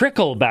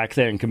trickle back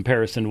then in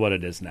comparison to what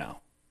it is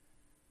now.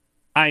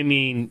 I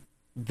mean,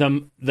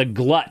 the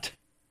glut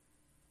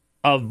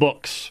of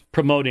books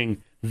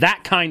promoting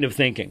that kind of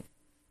thinking.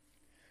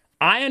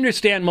 I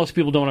understand most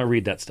people don't want to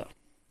read that stuff.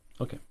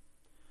 Okay.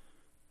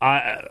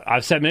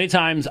 I've said many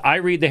times, I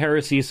read the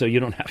heresy, so you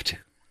don't have to.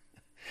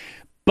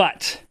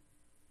 But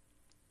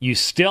you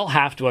still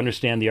have to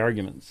understand the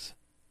arguments.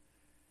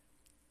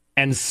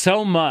 And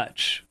so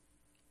much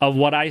of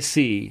what I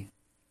see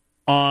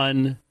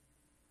on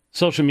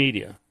social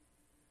media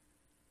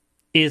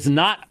is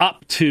not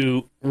up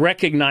to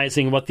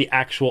recognizing what the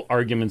actual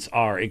arguments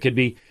are. It could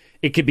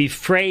be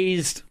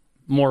phrased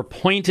more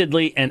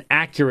pointedly and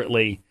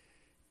accurately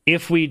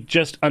if we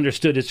just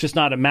understood it's just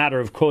not a matter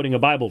of quoting a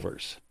Bible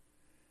verse.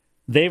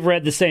 They've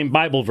read the same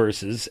Bible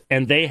verses,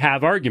 and they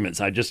have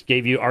arguments. I just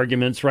gave you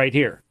arguments right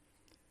here.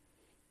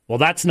 Well,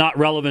 that's not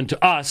relevant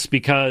to us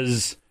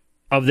because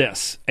of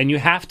this. And you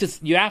have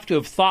to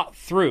have thought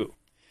through.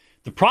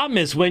 The problem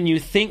is when you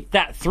think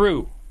that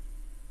through,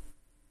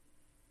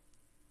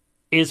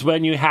 is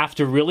when you have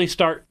to really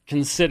start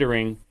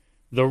considering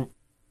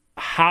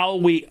how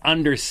we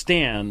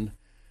understand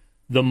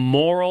the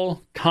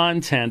moral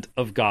content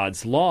of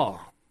God's law.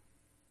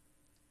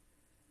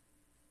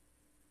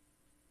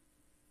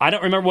 I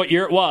don't remember what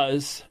year it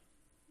was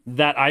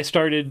that I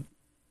started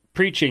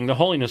preaching the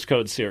Holiness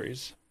Code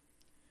series.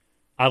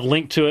 I've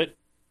linked to it.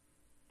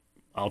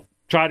 I'll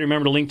try to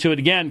remember to link to it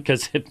again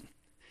because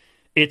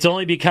it's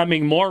only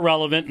becoming more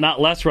relevant,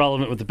 not less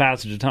relevant with the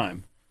passage of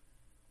time.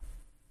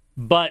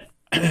 But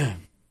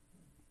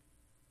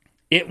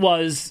it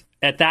was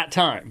at that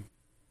time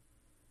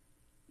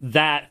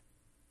that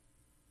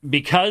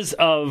because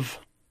of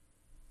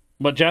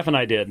what Jeff and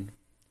I did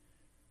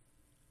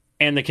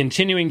and the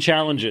continuing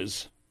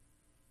challenges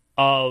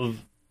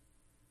of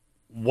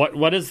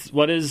what is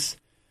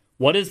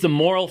the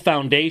moral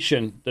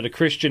foundation that a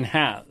Christian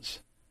has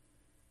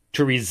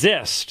to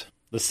resist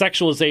the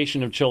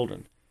sexualization of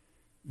children,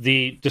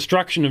 the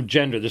destruction of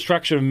gender,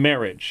 destruction of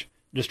marriage,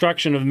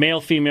 destruction of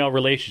male-female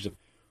relationship.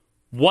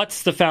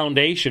 What's the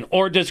foundation?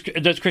 Or does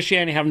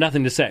Christianity have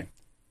nothing to say?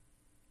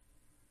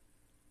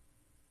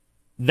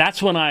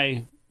 That's when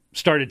I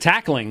started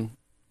tackling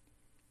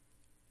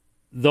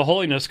the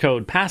Holiness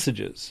Code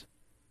passages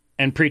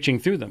and preaching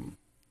through them.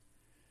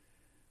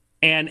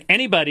 And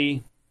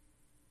anybody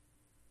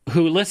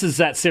who listens to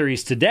that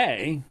series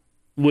today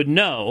would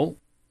know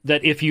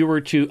that if you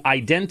were to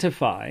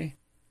identify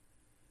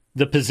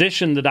the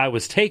position that I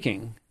was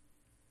taking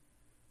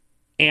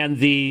and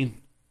the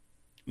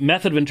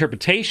method of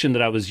interpretation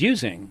that I was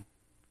using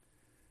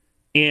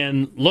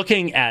in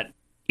looking at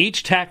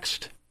each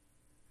text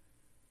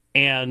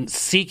and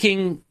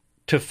seeking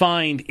to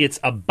find its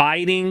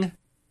abiding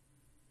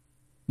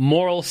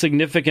moral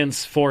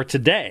significance for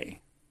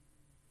today,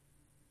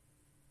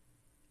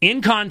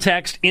 in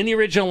context, in the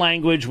original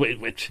language,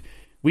 which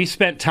we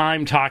spent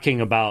time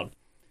talking about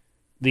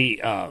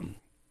the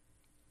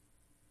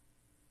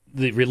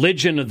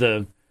religion of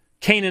the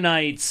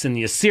Canaanites and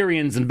the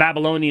Assyrians and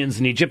Babylonians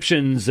and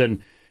Egyptians,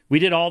 and we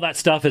did all that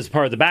stuff as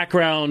part of the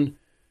background.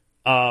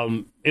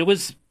 It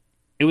was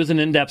an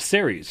in-depth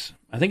series.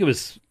 I think it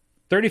was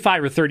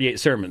 35 or 38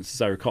 sermons,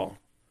 as I recall.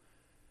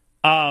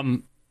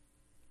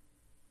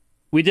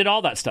 We did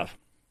all that stuff.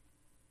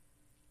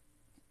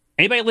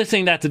 Anybody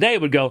listening to that today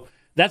would go,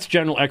 that's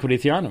general equity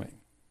theonomy.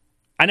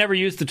 I never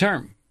used the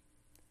term.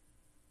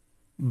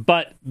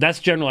 But that's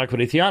general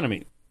equity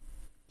theonomy.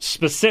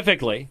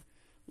 Specifically,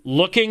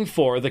 looking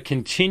for the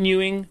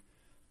continuing,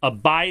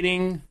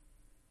 abiding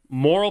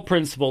moral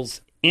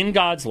principles in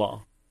God's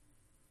law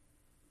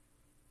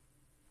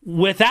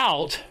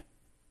without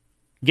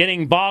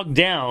getting bogged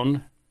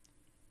down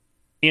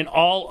in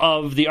all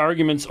of the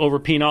arguments over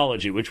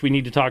penology, which we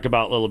need to talk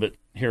about a little bit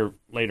here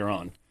later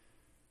on.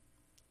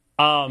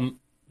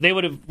 They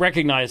would have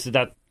recognized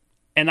that,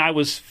 and I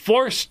was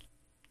forced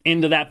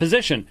into that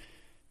position.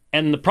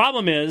 And the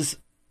problem is,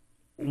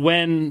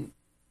 when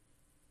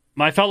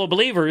my fellow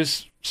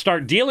believers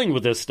start dealing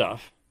with this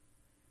stuff,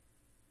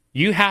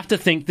 you have to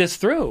think this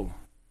through.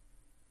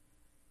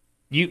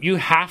 You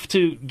have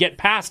to get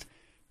past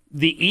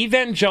the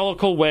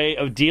evangelical way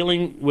of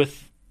dealing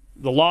with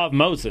the law of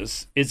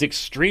Moses is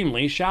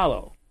extremely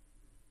shallow.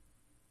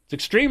 It's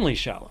extremely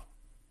shallow.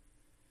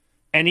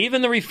 And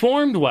even the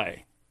Reformed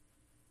way,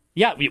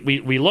 yeah,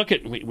 we look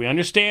at, we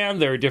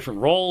understand there are different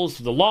roles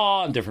to the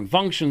law and different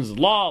functions of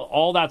the law.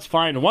 All that's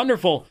fine and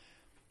wonderful.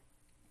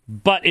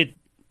 But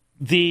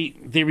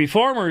the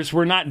Reformers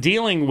were not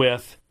dealing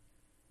with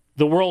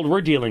the world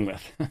we're dealing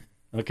with.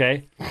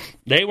 Okay?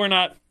 They were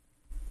not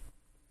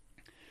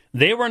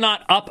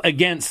up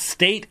against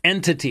state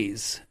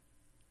entities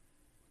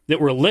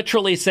that were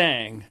literally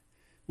saying,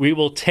 we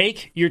will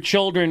take your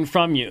children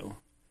from you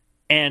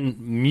and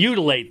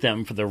mutilate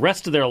them for the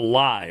rest of their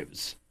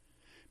lives,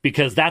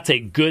 because that's a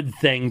good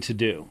thing to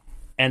do.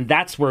 And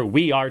that's where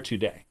we are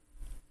today.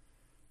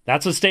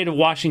 That's what the state of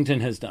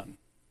Washington has done.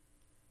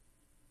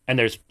 And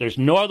there's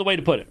no other way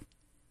to put it.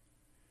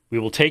 We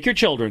will take your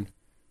children,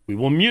 we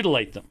will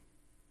mutilate them,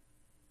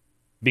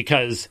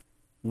 because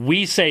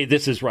we say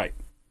this is right.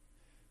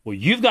 Well,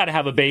 you've got to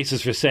have a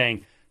basis for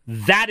saying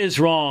that is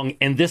wrong,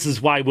 and this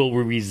is why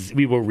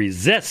we will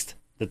resist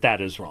that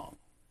is wrong.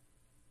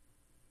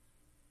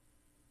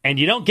 And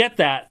you don't get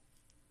that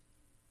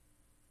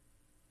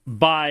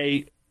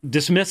by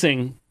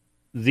dismissing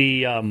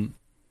the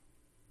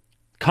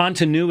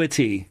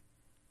continuity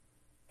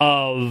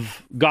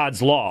of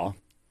God's law,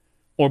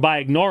 or by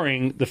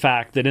ignoring the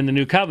fact that in the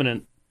New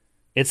Covenant,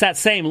 it's that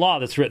same law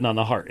that's written on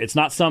the heart. It's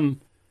not some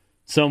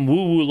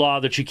woo-woo law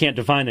that you can't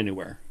define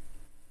anywhere.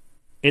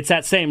 It's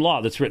that same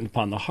law that's written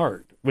upon the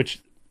heart,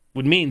 which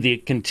would mean the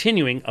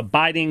continuing,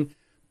 abiding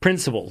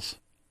principles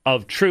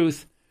of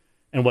truth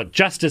and what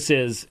justice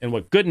is and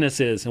what goodness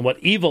is and what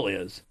evil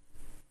is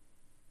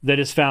that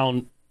is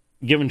found,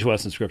 given to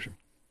us in Scripture.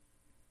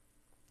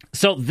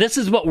 So this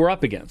is what we're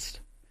up against.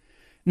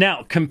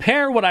 Now,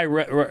 compare what I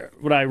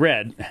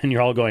read, and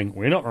you're all going,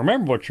 we don't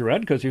remember what you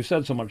read because you've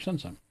said so much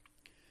since then,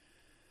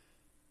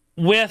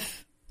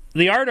 with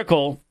the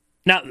article.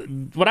 Now,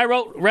 what I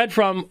read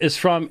from is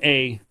from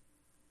a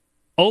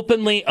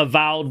openly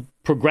avowed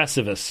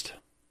progressivist.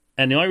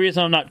 And the only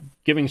reason I'm not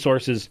giving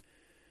sources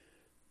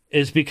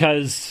is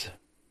because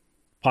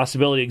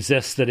possibility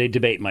exists that a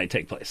debate might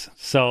take place.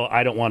 So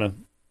I don't want to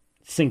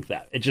sink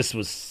that. It just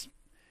was...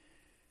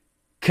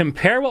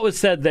 Compare what was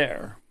said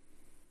there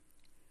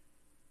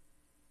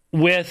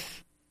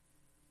with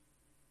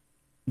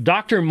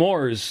Dr.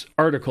 Moore's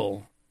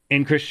article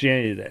in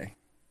Christianity Today,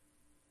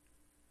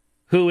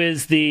 who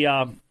is the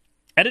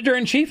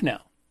editor-in-chief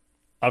now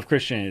of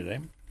Christianity Today.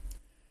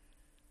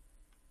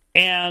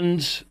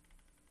 And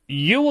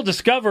you will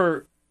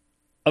discover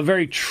a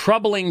very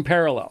troubling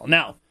parallel.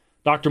 Now,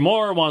 Dr.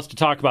 Moore wants to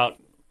talk about,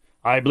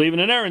 I believe in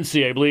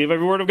inerrancy, I believe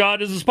every word of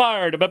God is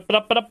inspired,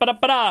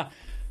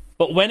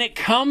 but when it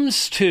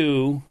comes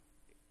to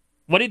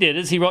what he did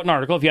is he wrote an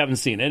article, if you haven't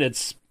seen it,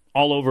 it's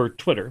all over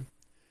Twitter.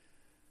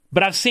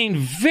 But I've seen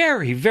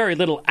very, very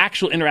little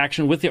actual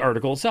interaction with the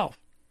article itself.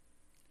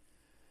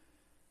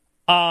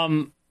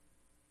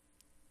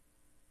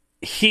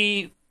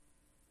 He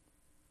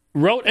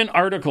wrote an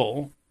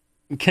article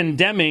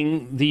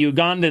condemning the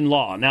Ugandan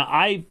law. Now,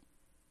 I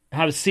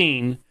have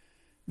seen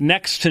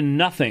next to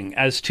nothing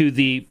as to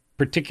the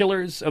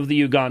particulars of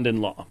the Ugandan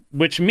law,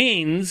 which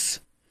means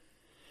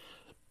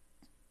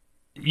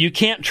you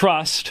can't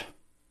trust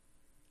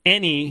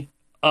any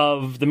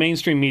of the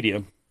mainstream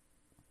media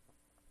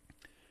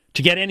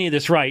to get any of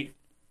this right.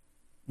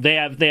 They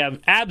have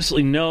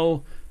absolutely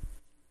no...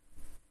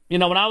 You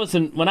know, when I was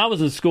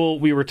in school,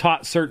 we were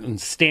taught certain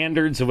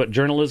standards of what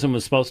journalism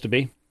was supposed to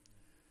be.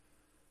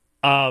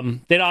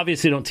 They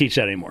obviously don't teach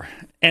that anymore.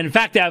 And in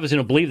fact, they obviously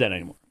don't believe that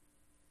anymore.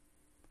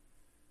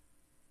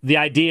 The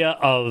idea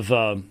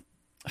of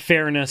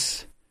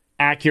fairness,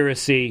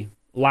 accuracy,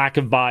 lack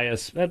of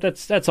bias,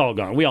 that's all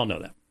gone. We all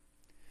know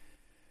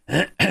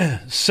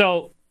that.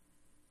 So,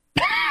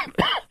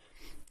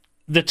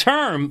 the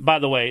term, by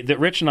the way, that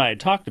Rich and I had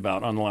talked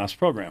about on the last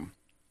program,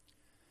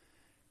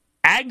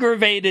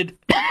 aggravated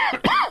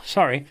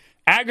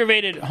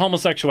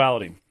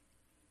homosexuality.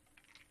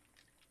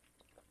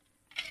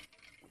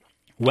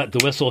 Wet the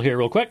whistle here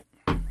real quick.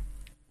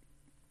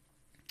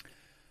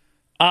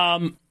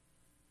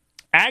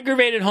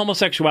 Aggravated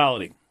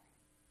homosexuality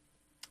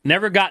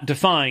never got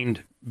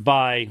defined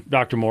by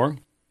Dr. Moore.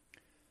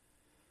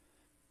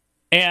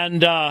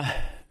 And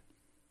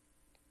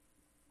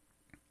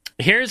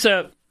here's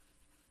a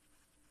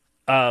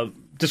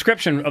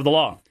description of the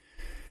law.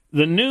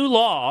 The new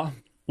law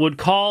would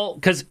call,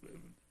 because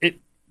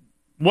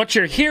what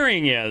you're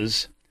hearing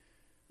is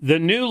the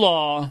new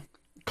law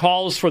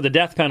calls for the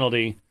death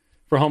penalty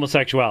for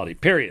homosexuality,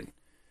 period.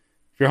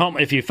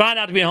 If you find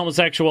out to be a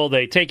homosexual,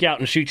 they take you out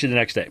and shoot you the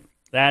next day.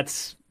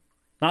 That's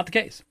not the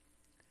case.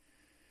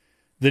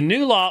 The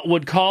new law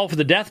would call for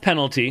the death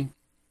penalty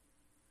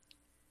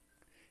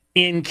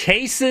in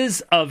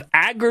cases of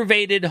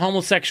aggravated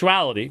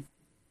homosexuality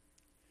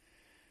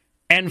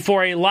and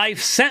for a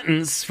life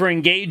sentence for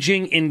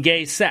engaging in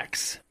gay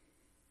sex.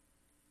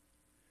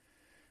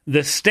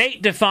 The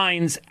state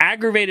defines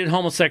aggravated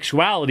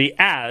homosexuality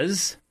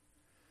as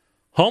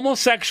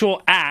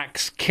homosexual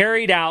acts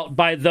carried out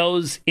by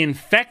those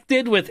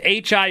infected with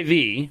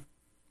HIV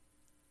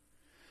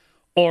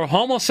or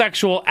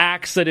homosexual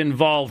acts that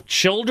involve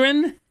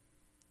children,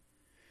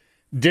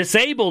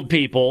 disabled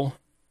people,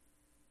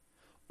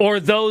 or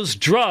those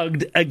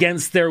drugged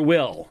against their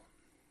will.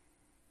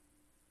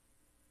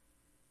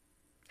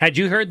 Had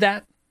you heard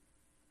that?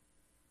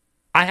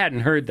 I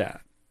hadn't heard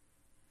that.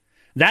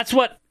 That's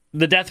what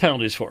the death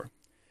penalty is for.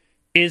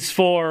 Is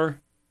for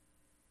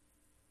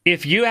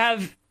if you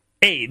have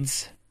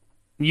AIDS,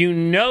 you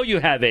know you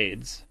have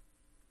AIDS,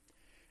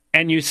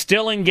 and you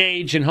still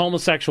engage in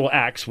homosexual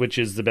acts, which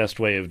is the best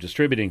way of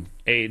distributing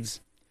AIDS,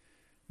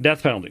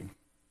 death penalty.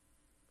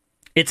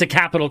 It's a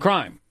capital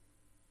crime.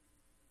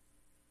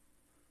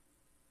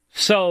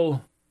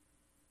 So,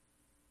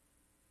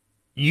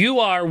 you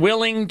are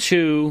willing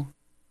to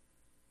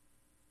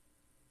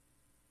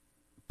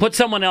put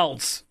someone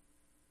else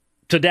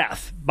to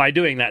death by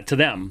doing that to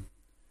them.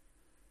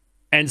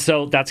 And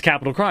so that's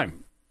capital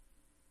crime.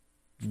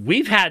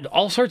 We've had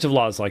all sorts of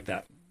laws like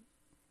that.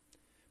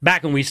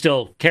 Back when we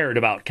still cared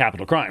about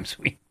capital crimes.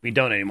 We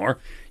don't anymore.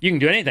 You can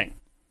do anything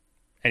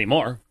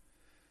anymore.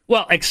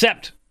 Well,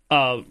 except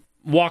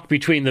walk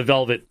between the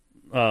velvet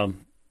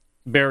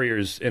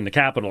barriers in the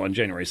Capitol on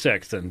January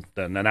 6th, and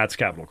then that's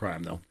capital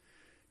crime. They'll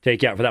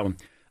take you out for that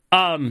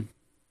one.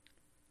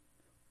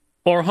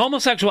 Or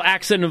homosexual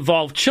acts that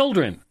involve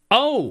children.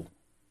 Oh.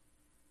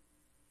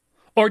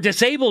 Or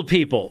disabled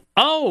people.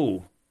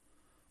 Oh.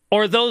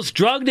 Or those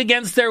drugged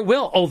against their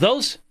will. Oh,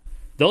 those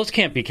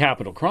can't be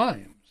capital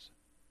crimes.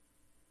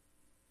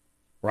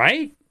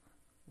 Right?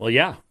 Well,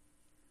 yeah.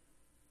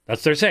 That's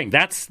what they're saying.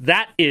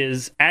 That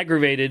is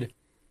aggravated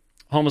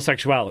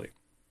homosexuality.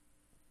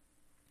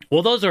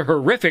 Well, those are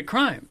horrific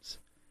crimes.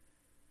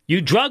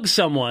 You drug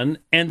someone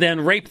and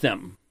then rape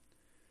them.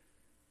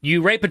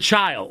 You rape a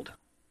child.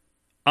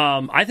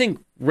 I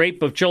think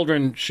rape of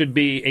children should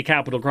be a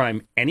capital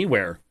crime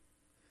anywhere.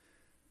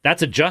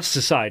 That's a just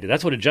society.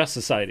 That's what a just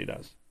society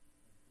does.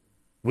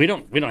 We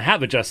don't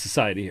have a just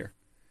society here.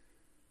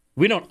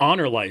 We don't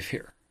honor life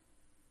here.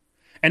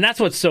 And that's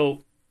what's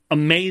so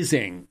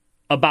amazing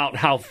about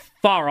how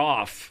far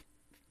off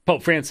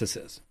Pope Francis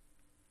is.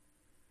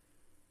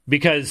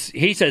 Because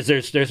he says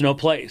there's no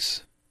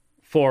place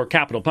for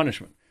capital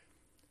punishment.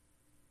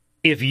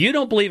 If you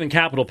don't believe in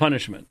capital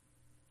punishment,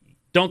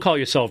 don't call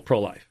yourself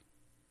pro-life.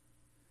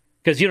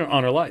 Because you don't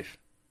honor life.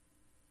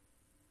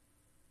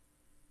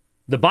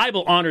 The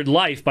Bible honored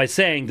life by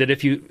saying that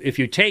if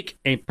you take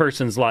a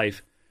person's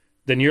life,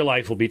 then your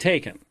life will be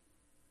taken.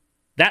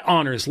 That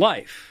honors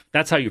life.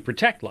 That's how you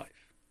protect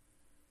life.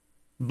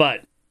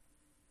 But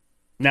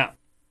now,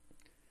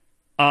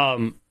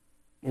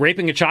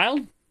 raping a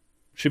child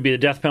should be the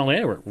death penalty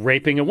anywhere.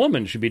 Raping a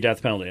woman should be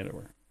death penalty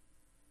anywhere.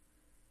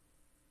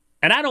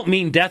 And I don't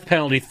mean death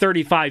penalty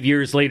 35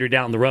 years later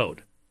down the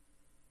road.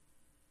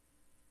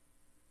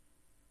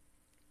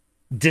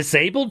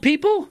 Disabled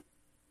people?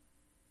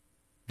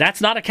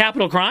 That's not a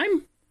capital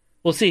crime?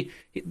 Well, see,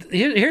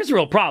 here's the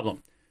real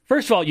problem.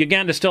 First of all,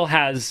 Uganda still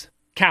has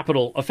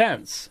capital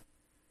offense.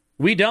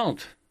 We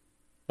don't.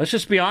 Let's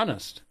just be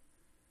honest.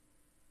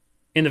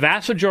 In the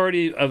vast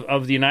majority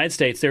of the United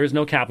States, there is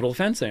no capital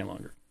offense any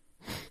longer.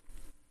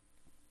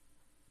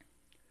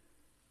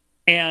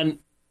 And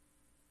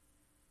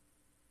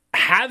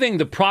having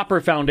the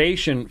proper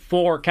foundation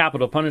for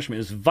capital punishment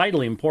is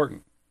vitally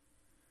important.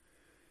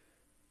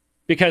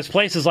 Because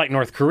places like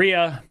North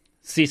Korea,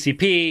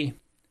 CCP,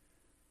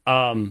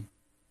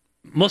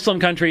 Muslim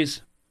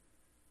countries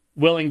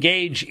will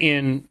engage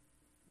in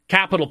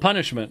capital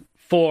punishment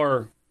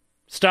for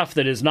stuff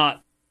that is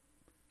not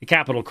a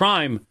capital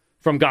crime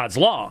from God's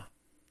law.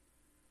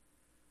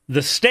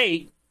 The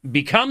state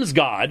becomes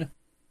God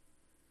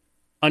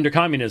under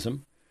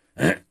communism,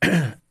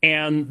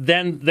 and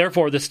then,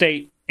 therefore, the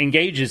state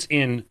engages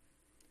in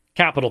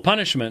capital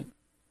punishment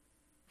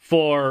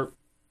for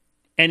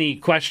any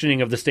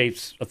questioning of the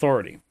state's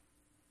authority.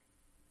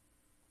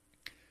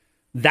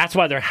 That's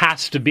why there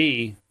has to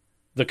be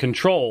the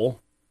control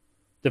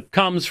that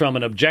comes from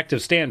an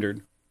objective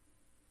standard,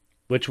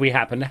 which we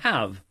happen to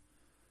have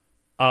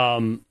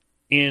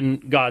in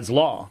God's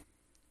law.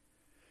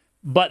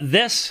 But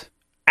this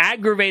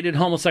aggravated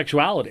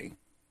homosexuality,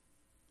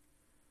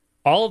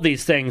 all of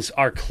these things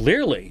are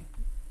clearly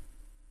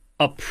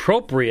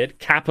appropriate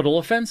capital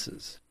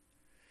offenses.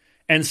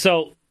 And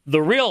so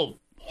the real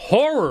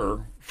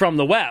horror from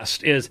the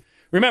West is,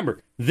 remember,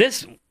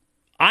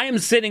 I am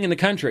sitting in the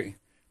country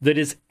that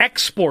is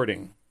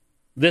exporting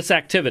this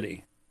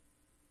activity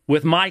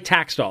with my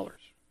tax dollars.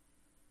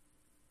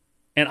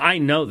 And I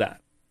know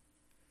that.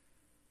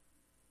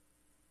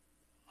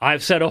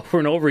 I've said over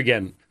and over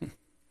again,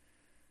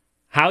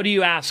 how do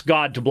you ask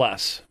God to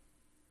bless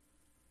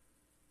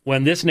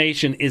when this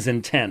nation is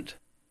intent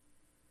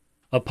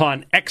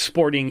upon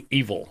exporting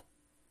evil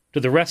to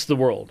the rest of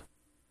the world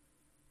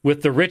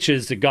with the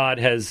riches that God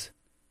has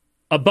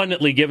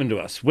abundantly given to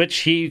us, which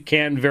he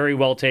can very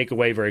well take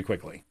away very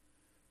quickly,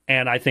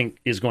 and I think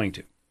is going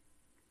to,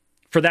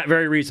 for that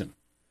very reason.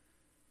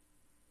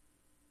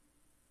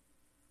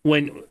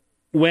 When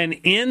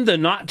in the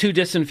not too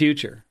distant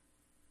future,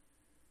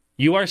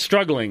 you are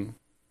struggling,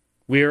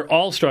 we are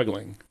all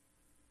struggling,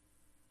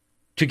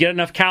 to get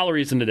enough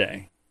calories in a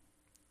day.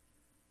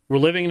 We're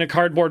living in a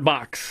cardboard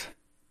box.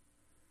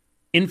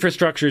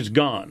 Infrastructure's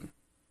gone.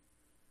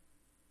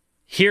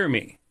 Hear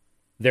me.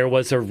 There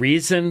was a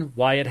reason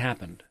why it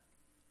happened.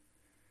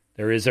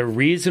 There is a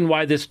reason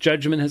why this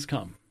judgment has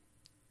come.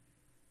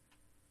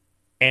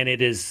 And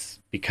it is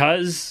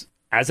because,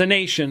 as a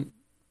nation,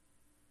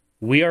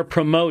 we are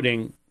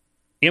promoting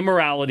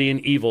immorality and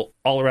evil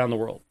all around the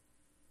world.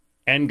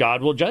 And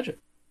God will judge it.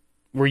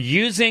 We're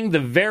using the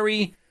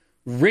very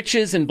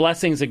riches and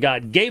blessings that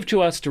God gave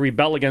to us to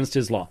rebel against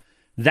his law.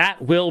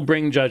 That will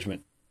bring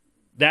judgment.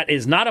 That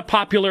is not a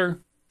popular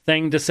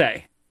thing to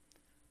say.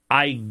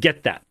 I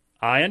get that.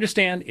 I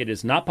understand it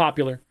is not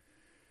popular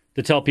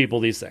to tell people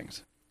these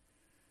things.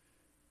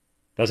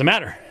 Doesn't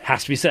matter.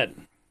 Has to be said.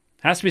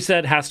 Has to be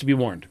said, has to be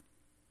warned.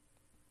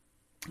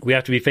 We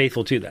have to be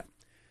faithful to that.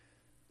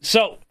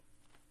 So,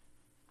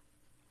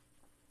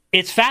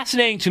 it's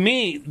fascinating to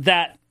me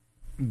that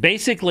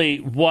basically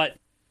what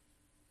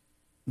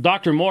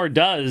Dr. Moore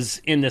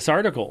does in this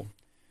article,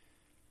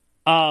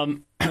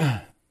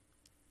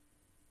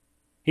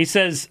 he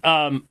says,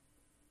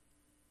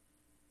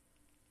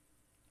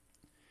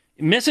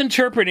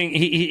 misinterpreting,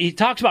 he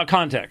talks about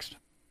context.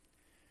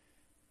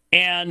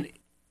 And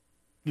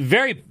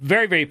very,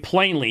 very, very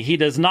plainly, he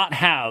does not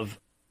have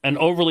an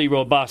overly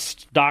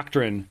robust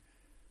doctrine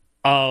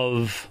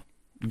of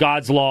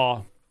God's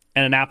law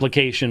and an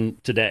application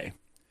today.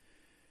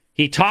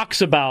 He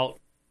talks about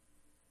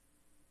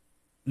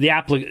the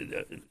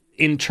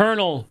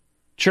internal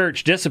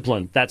church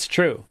discipline. That's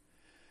true.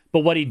 But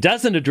what he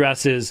doesn't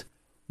address is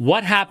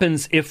what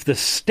happens if the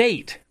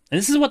state, and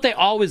this is what they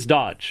always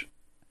dodge,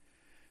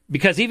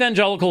 because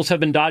evangelicals have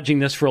been dodging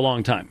this for a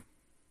long time.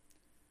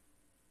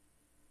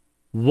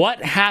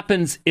 What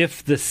happens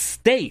if the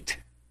state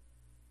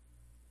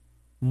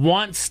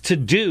wants to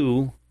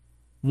do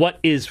what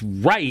is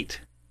right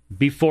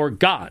before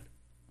God?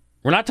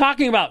 We're not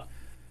talking about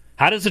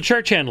How does the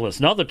church handle this?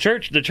 No, the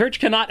church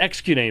cannot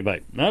execute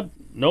anybody. No,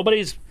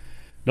 nobody's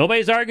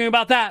arguing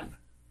about that.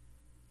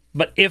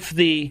 But if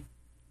the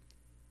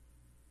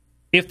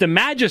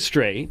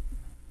magistrate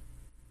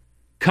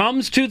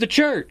comes to the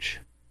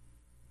church,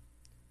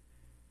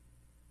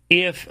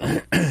 if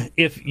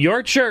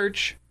your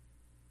church,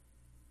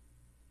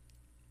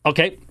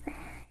 okay,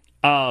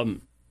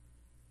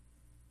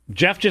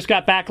 Jeff just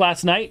got back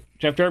last night.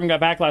 Jeff Durbin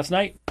got back last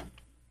night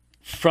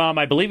from,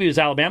 I believe he was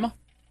Alabama.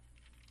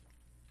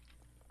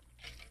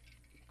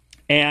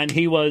 And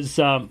he was,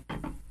 they're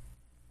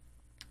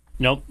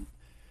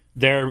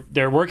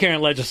working on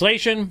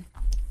legislation,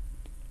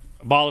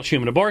 abolish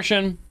human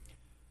abortion,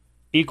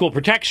 equal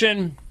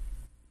protection,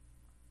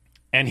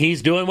 and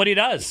he's doing what he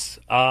does.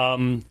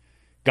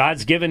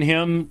 God's given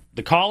him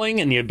the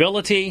calling and the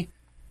ability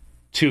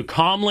to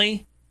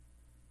calmly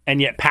and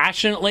yet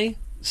passionately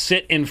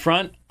sit in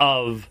front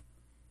of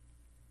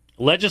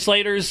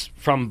legislators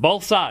from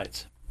both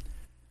sides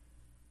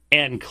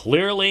and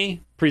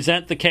clearly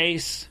present the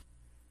case,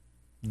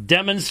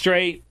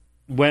 demonstrate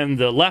when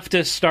the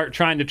leftists start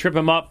trying to trip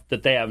him up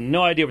that they have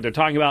no idea what they're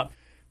talking about,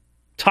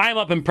 tie them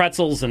up in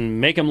pretzels and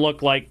make them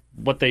look like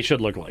what they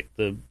should look like,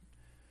 the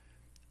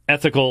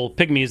ethical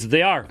pygmies that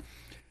they are.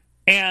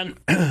 And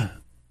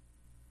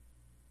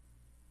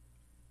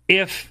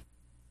if,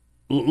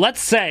 let's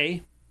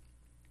say,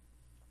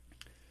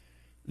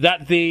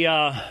 that the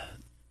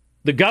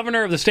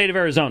governor of the state of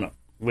Arizona,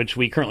 which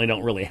we currently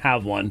don't really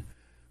have one,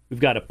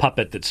 we've got a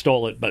puppet that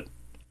stole it, but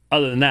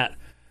other than that,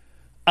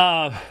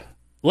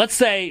 let's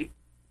say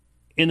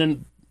in the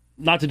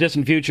not too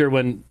distant future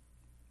when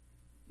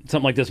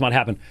something like this might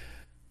happen,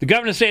 the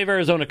governor of the state of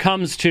Arizona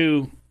comes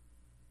to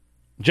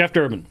Jeff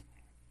Durbin,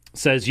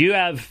 says, you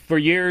have for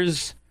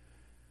years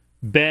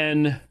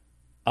been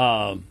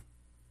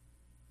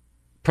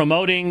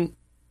promoting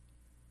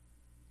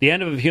the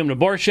end of human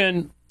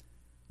abortion.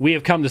 We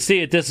have come to see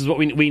it. This is what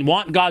we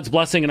want, God's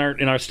blessing in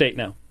our state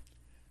now.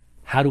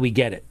 How do we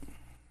get it?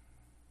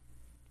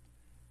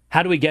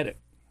 How do we get it?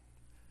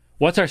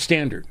 What's our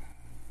standard?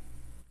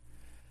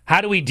 How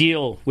do we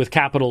deal with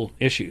capital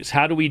issues?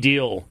 How do we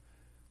deal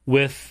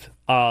with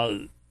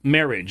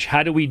marriage?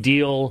 How do we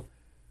deal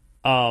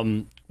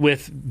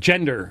with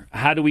gender?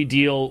 How do we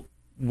deal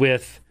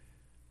with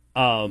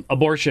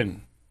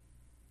abortion?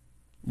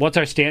 What's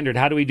our standard?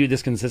 How do we do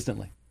this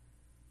consistently?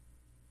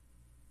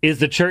 Is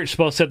the church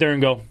supposed to sit there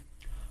and go,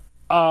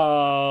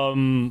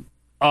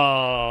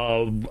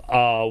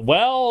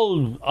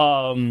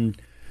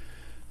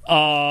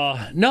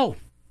 no.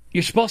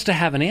 You're supposed to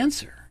have an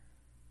answer.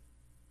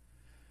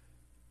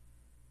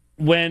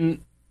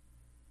 When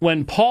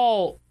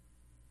Paul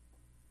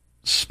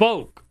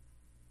spoke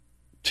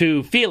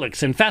to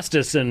Felix and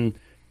Festus and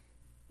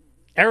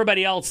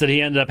everybody else that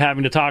he ended up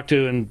having to talk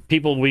to, and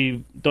people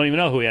we don't even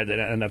know who he had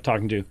to end up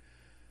talking to,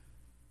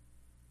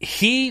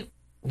 he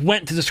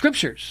went to the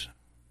scriptures.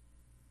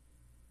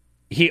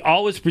 He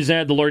always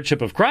presented the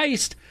lordship of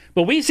Christ,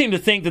 but we seem to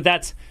think that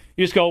that's,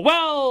 you just go,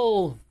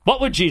 well,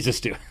 what would Jesus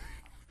do?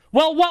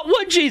 Well, what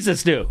would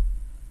Jesus do?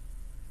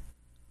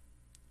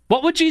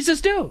 What would Jesus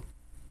do?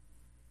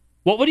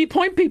 What would he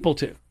point people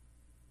to?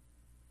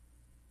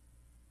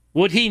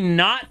 Would he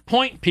not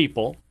point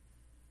people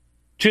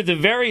to the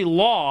very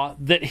law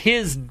that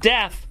his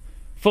death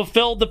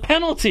fulfilled the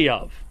penalty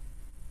of?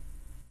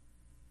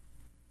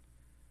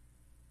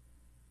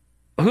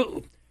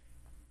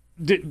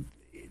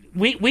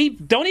 We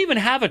don't even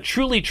have a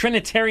truly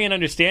Trinitarian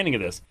understanding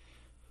of this.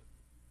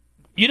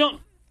 You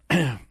don't...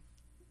 A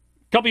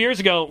couple years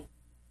ago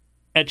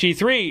at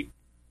G3,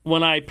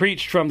 when I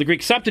preached from the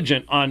Greek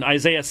Septuagint on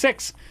Isaiah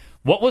 6,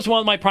 what was one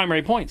of my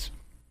primary points?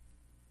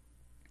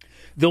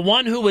 The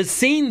one who was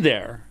seen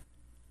there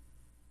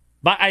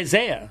by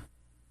Isaiah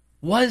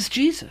was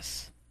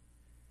Jesus.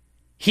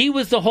 He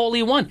was the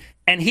Holy One,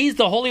 and he's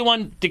the Holy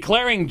One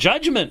declaring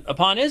judgment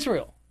upon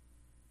Israel.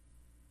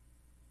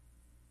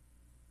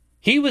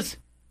 It was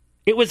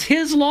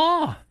his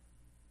law.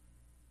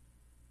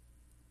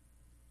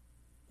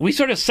 We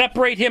sort of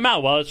separate him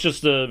out. Well, it's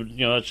just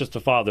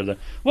the Father.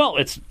 Well,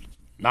 it's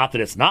not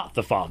that it's not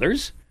the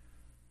Father's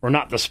or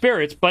not the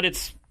Spirit's, but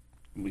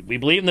we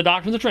believe in the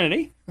doctrine of the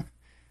Trinity.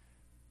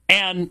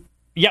 And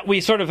yet we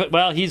sort of,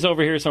 well, he's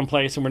over here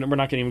someplace and we're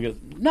not going to even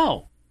go.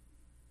 No.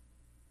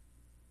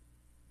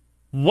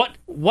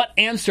 What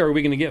answer are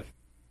we going to give?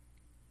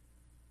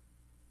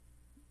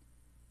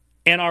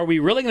 And are we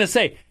really going to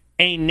say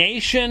a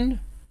nation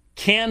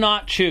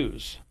cannot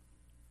choose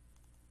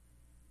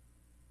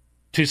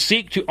to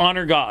seek to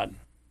honor God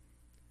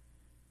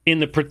in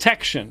the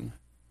protection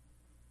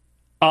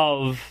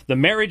of the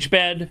marriage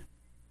bed,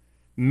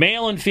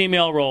 male and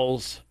female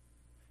roles,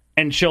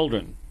 and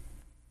children,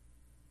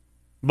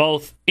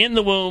 both in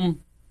the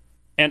womb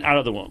and out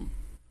of the womb?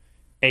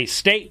 A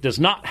state does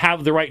not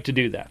have the right to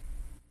do that.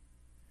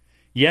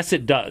 Yes,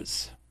 it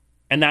does.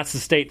 And that's the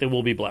state that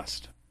will be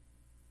blessed.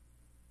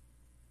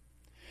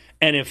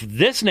 And if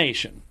this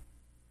nation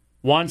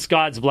wants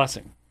God's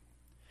blessing,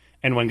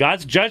 and when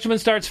God's judgment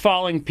starts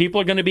falling,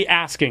 people are going to be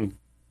asking,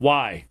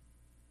 why?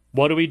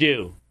 What do we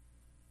do?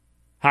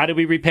 How do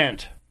we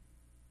repent?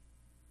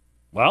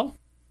 Well,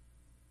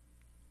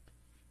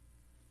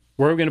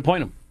 where are we going to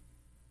point them?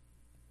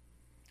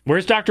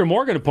 Where's Dr.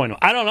 Moore going to point them?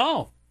 I don't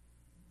know.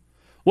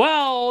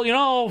 Well,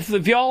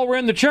 if y'all were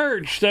in the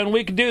church, then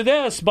we could do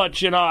this.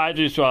 But, I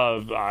just,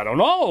 I don't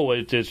know.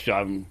 It's just,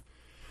 who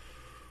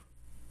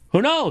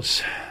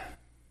knows?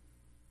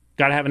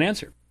 Got to have an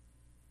answer.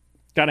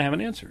 Got to have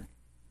an answer.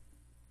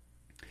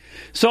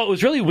 So it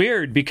was really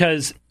weird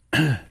because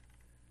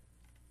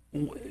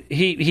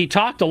he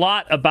talked a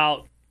lot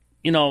about,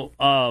 here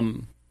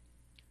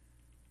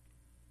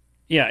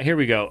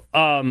we go.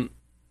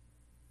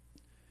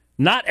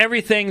 Not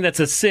everything that's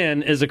a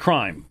sin is a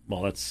crime.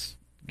 Well, that's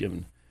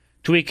given.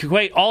 To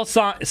equate all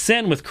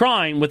sin with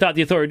crime without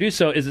the authority to do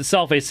so is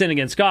itself a sin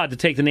against God, to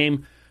take the name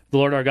of the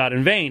Lord our God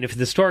in vain. If the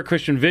historic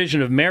Christian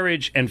vision of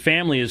marriage and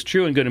family is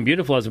true and good and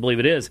beautiful, as I believe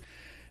it is,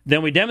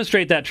 then we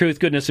demonstrate that truth,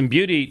 goodness, and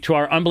beauty to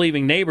our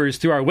unbelieving neighbors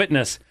through our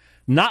witness,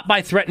 not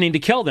by threatening to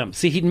kill them.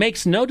 See, he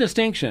makes no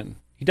distinction.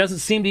 He doesn't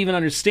seem to even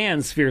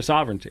understand sphere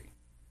sovereignty.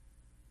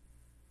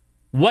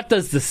 What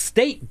does the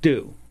state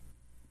do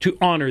to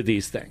honor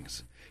these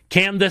things?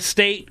 Can the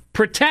state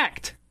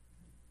protect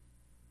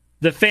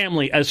the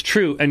family as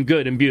true and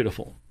good and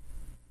beautiful?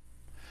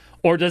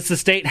 Or does the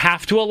state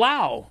have to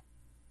allow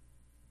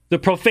the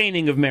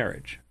profaning of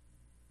marriage?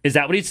 Is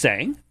that what he's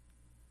saying?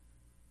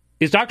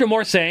 Is Dr.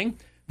 Moore saying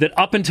that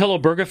up until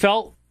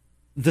Obergefell,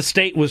 the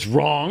state was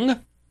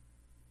wrong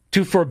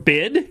to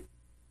forbid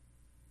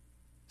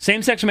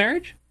same-sex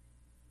marriage?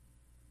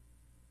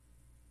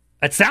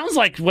 It sounds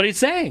like what he's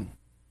saying.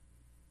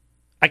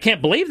 I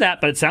can't believe that,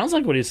 but it sounds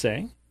like what he's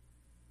saying.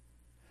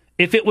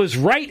 If it was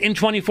right in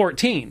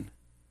 2014,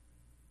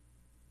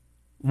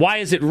 why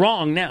is it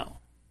wrong now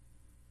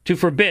to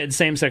forbid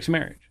same-sex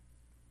marriage?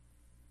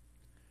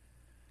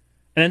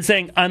 And then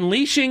saying,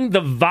 unleashing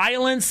the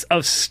violence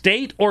of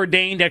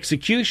state-ordained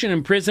execution,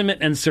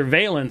 imprisonment, and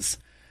surveillance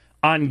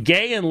on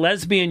gay and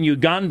lesbian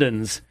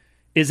Ugandans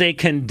is a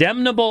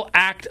condemnable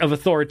act of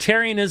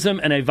authoritarianism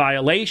and a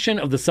violation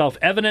of the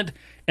self-evident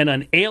and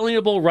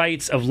unalienable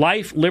rights of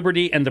life,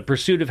 liberty, and the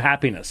pursuit of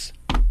happiness.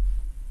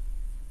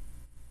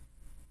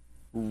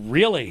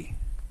 Really?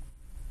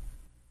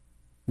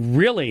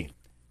 Really?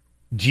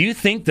 Do you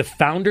think the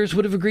founders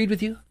would have agreed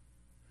with you?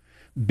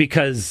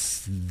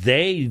 Because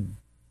they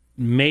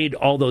made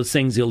all those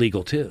things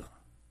illegal too.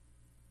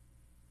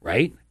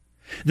 Right?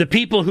 The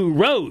people who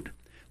wrote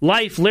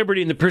Life,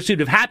 Liberty, and the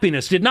Pursuit of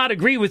Happiness did not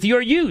agree with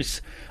your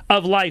use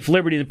of life,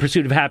 liberty, and the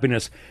pursuit of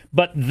happiness.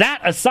 But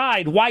that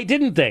aside, why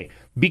didn't they?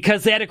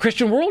 Because they had a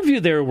Christian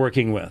worldview they were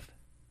working with.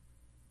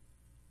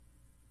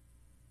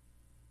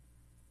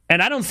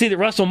 And I don't see that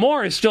Russell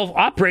Moore is still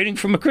operating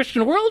from a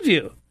Christian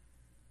worldview.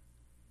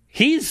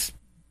 He's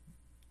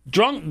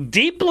drunk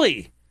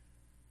deeply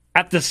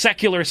at the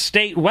secular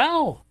state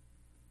well.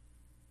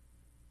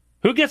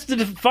 Who gets to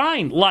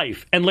define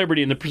life and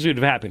liberty and the pursuit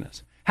of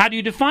happiness? How do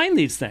you define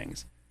these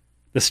things?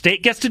 The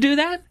state gets to do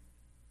that?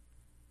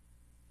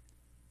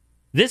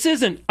 This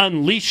isn't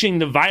unleashing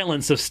the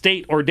violence of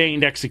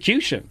state-ordained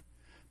execution.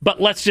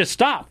 But let's just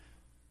stop.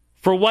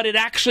 For what it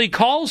actually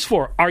calls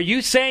for, are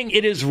you saying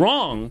it is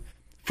wrong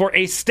for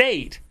a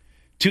state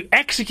to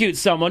execute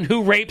someone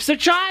who rapes a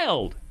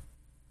child?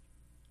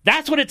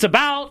 That's what it's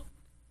about.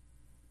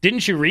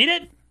 Didn't you read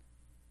it?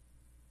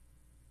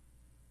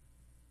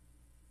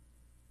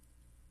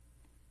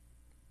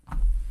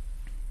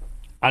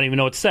 I don't even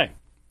know what to say.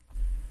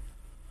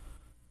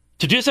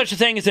 To do such a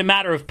thing is a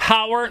matter of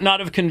power,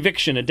 not of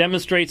conviction. It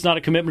demonstrates not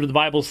a commitment to the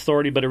Bible's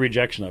authority, but a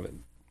rejection of it.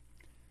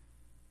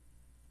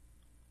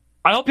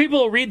 I hope people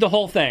will read the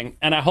whole thing,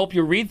 and I hope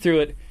you read through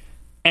it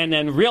and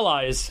then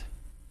realize,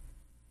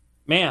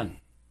 man,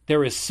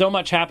 there is so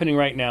much happening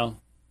right now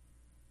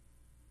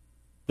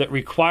that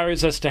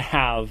requires us to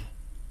have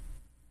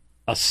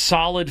a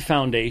solid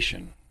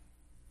foundation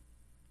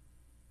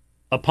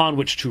upon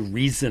which to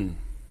reason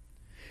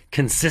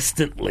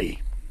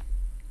consistently.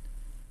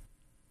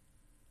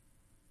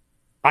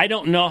 I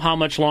don't know how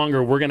much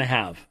longer we're going to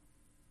have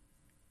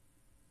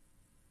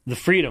the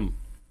freedom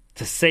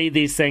to say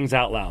these things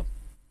out loud.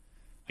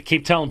 I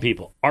keep telling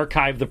people,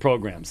 archive the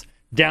programs,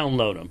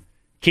 download them,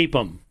 keep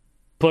them,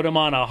 put them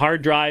on a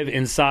hard drive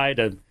inside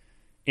a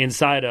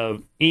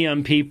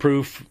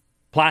EMP-proof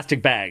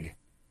plastic bag.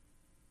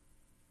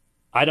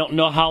 I don't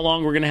know how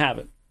long we're going to have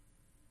it.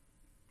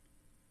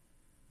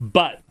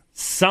 But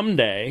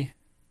someday,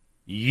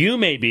 you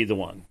may be the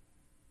one.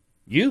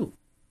 You.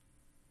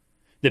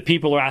 That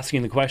people are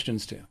asking the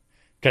questions to.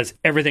 Because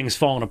everything's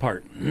falling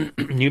apart.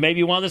 You may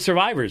be one of the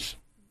survivors.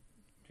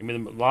 I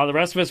mean, a lot of the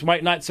rest of us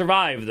might not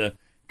survive the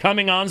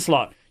coming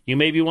onslaught. You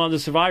may be one of the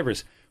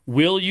survivors.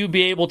 Will you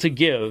be able to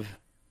give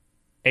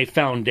a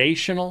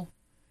foundational,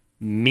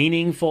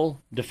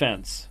 meaningful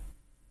defense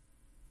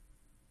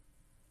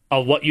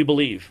of what you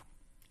believe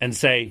and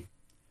say,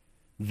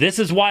 this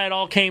is why it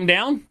all came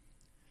down.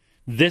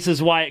 This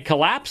is why it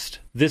collapsed.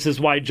 This is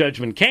why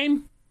judgment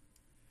came.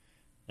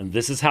 And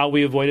this is how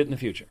we avoid it in the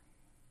future.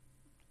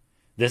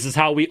 This is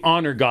how we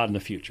honor God in the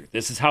future.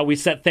 This is how we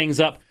set things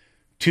up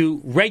to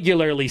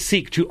regularly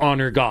seek to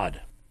honor God.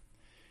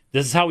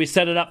 This is how we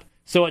set it up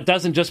so it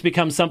doesn't just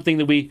become something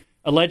that we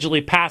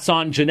allegedly pass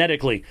on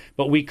genetically,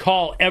 but we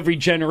call every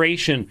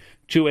generation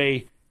to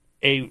a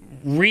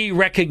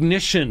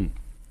re-recognition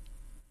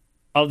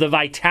of the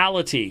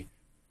vitality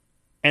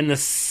and the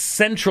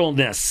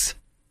centralness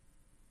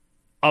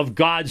of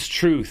God's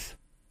truth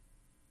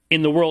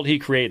in the world he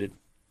created.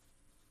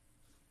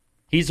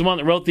 He's the one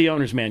that wrote the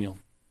owner's manual.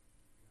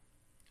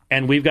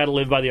 And we've got to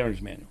live by the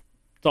owner's manual.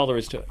 That's all there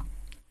is to it.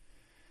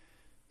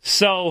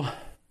 So,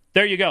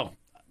 there you go.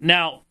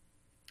 Now,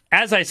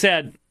 as I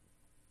said,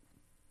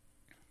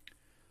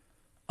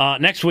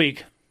 next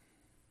week,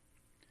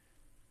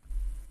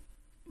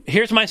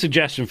 here's my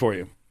suggestion for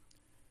you.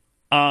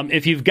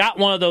 If you've got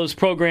one of those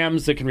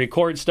programs that can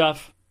record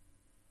stuff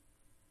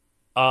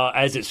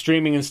as it's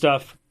streaming and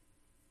stuff,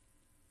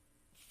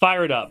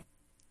 fire it up.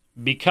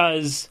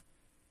 Because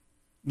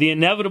the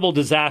inevitable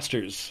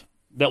disasters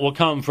that will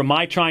come from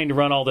my trying to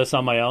run all this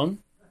on my own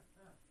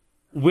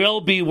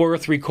will be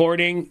worth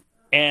recording,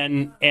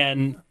 and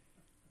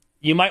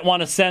you might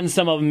want to send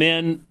some of them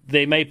in.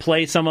 They may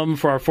play some of them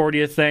for our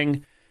 40th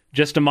thing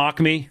just to mock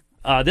me.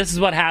 This is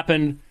what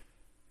happened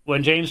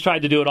when James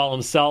tried to do it all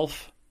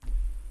himself.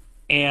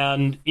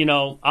 And, you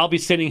know, I'll be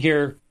sitting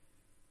here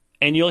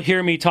and you'll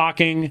hear me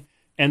talking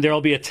and there'll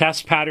be a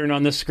test pattern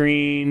on the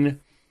screen,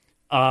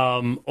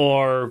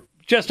 or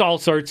just all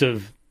sorts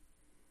of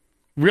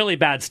really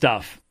bad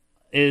stuff.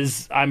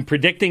 I'm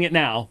predicting it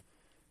now,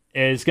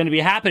 is going to be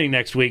happening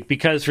next week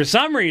because for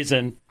some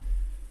reason,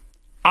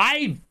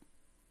 I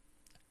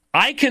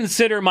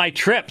consider my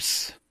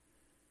trips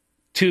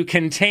to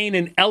contain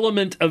an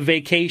element of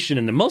vacation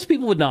in them. Most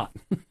people would not.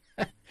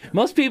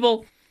 Most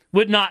people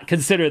would not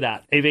consider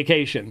that a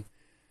vacation.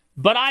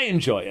 But I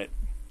enjoy it.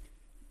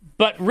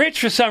 But Rich,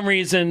 for some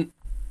reason,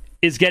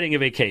 is getting a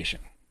vacation.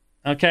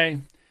 Okay?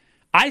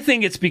 I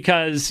think it's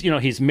because, you know,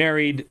 he's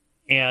married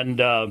and,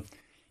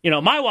 you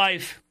know, my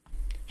wife,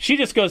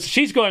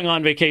 she's going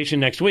on vacation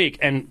next week,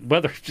 and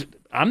whether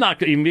I'm not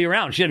going to even be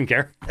around, she didn't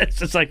care. It's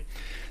just like,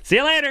 see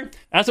you later.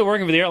 That's what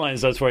working for the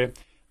airlines does for you.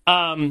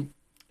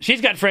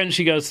 She's got friends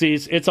she goes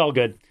sees. It's all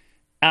good.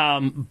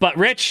 But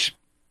Rich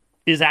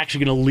is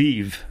actually going to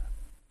leave,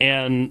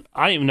 and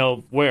I don't even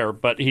know where,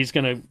 but he's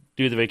going to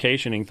do the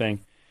vacationing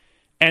thing.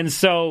 And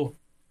so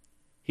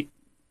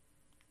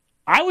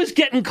I was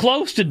getting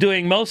close to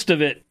doing most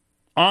of it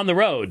on the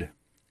road.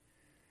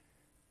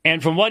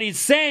 And from what he's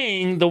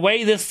saying, the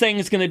way this thing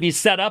is going to be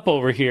set up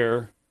over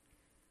here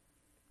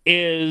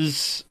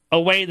is a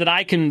way that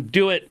I can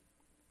do it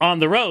on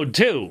the road,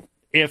 too.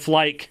 If,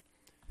 like,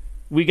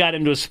 we got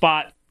into a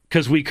spot,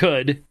 because we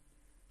could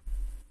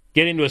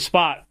get into a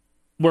spot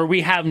where we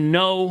have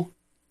no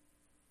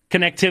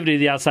connectivity to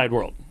the outside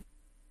world.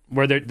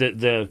 Where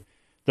the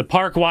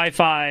park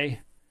Wi-Fi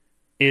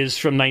is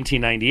from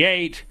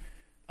 1998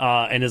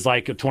 and is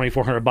like a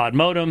 2400 baud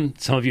modem.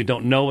 Some of you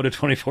don't know what a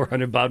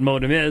 2400 baud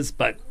modem is,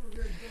 but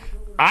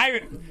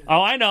I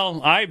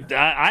know. I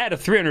had a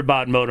 300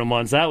 baud modem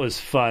once. That was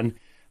fun.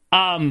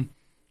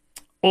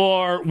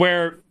 Or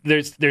where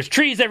there's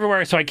trees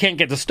everywhere, so I can't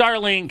get to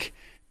Starlink,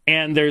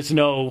 and there's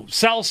no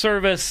cell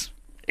service.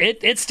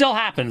 It still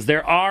happens.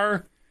 There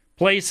are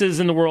places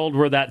in the world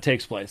where that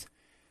takes place.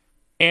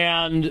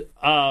 And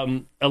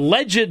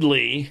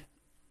allegedly,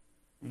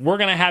 we're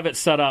going to have it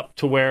set up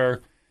to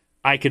where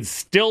I could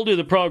still do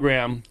the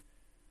program.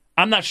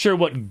 I'm not sure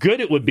what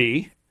good it would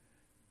be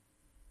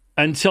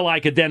until I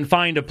could then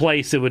find a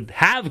place that would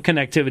have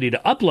connectivity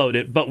to upload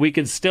it, but we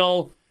could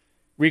still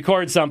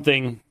record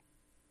something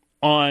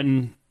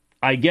on,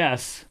 I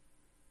guess,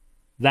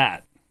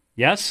 that.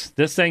 Yes?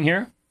 This thing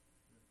here?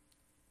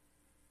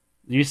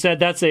 You said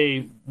that's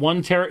a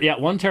 1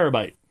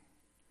 terabyte.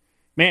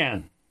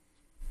 Man,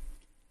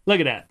 look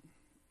at that.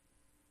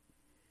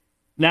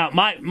 Now,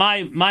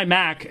 my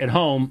Mac at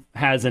home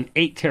has an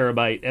 8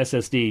 terabyte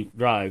SSD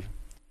drive.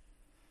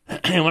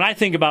 And when I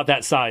think about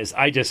that size,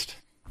 I just...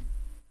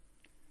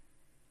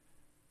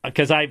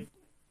 Because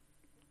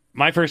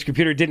my first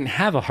computer didn't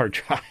have a hard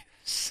drive.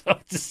 So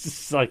it's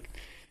just like,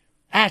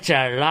 that's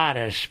a lot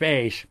of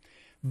space.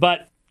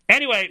 But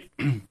anyway,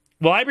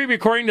 will I be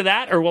recording to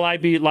that or will I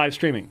be live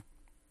streaming?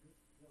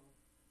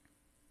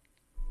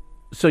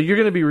 So you're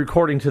going to be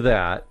recording to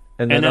that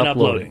and then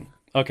uploading.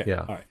 Okay.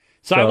 Yeah. All right.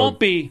 So I won't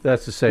be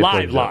that's the safe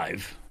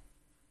live,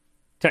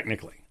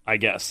 technically, I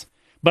guess.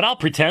 But I'll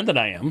pretend that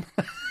I am.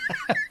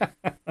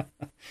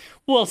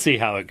 We'll see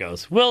how it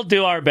goes. We'll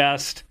do our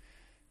best.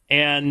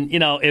 And, you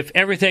know, if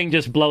everything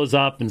just blows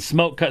up and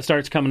smoke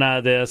starts coming out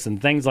of this and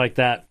things like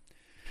that,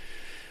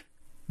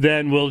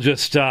 then we'll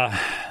just...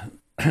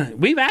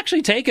 we've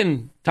actually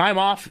taken time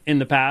off in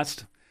the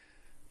past.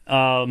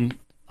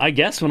 I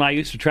guess when I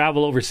used to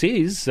travel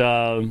overseas,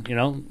 well,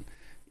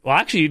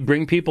 actually, you'd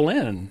bring people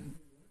in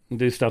and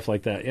do stuff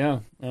like that. Yeah.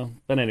 Well,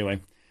 but anyway,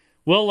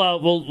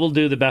 we'll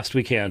do the best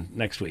we can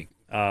next week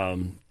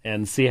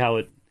and see how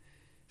it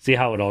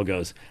all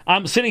goes.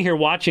 I'm sitting here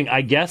watching.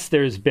 I guess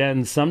there's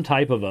been some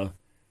type of a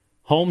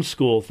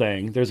homeschool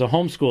thing. There's a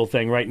homeschool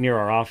thing right near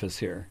our office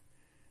here.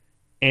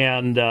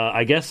 And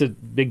I guess a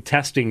big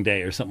testing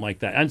day or something like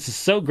that. And it's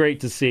so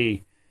great to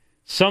see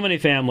so many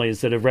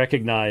families that have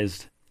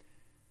recognized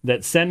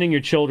that sending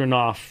your children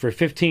off for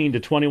 15 to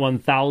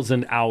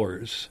 21,000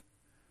 hours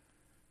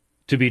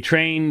to be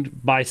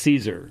trained by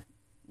Caesar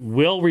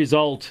will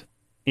result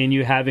in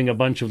you having a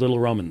bunch of little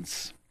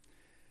Romans.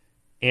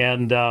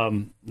 And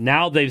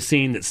now they've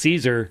seen that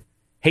Caesar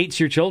hates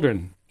your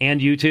children and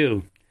you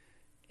too.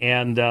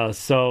 And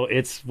so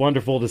it's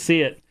wonderful to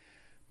see it.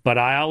 But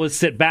I always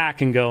sit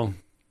back and go,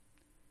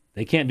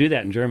 they can't do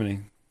that in Germany.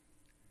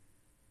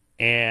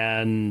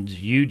 And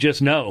you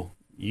just know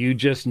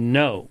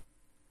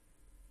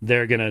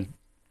they're going to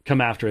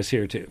come after us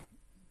here too.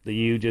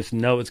 You just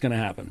know it's going to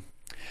happen.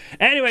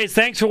 Anyways,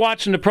 thanks for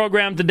watching the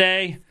program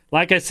today.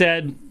 Like I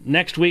said,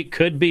 next week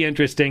could be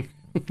interesting.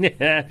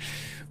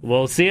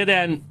 We'll see you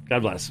then.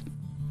 God bless.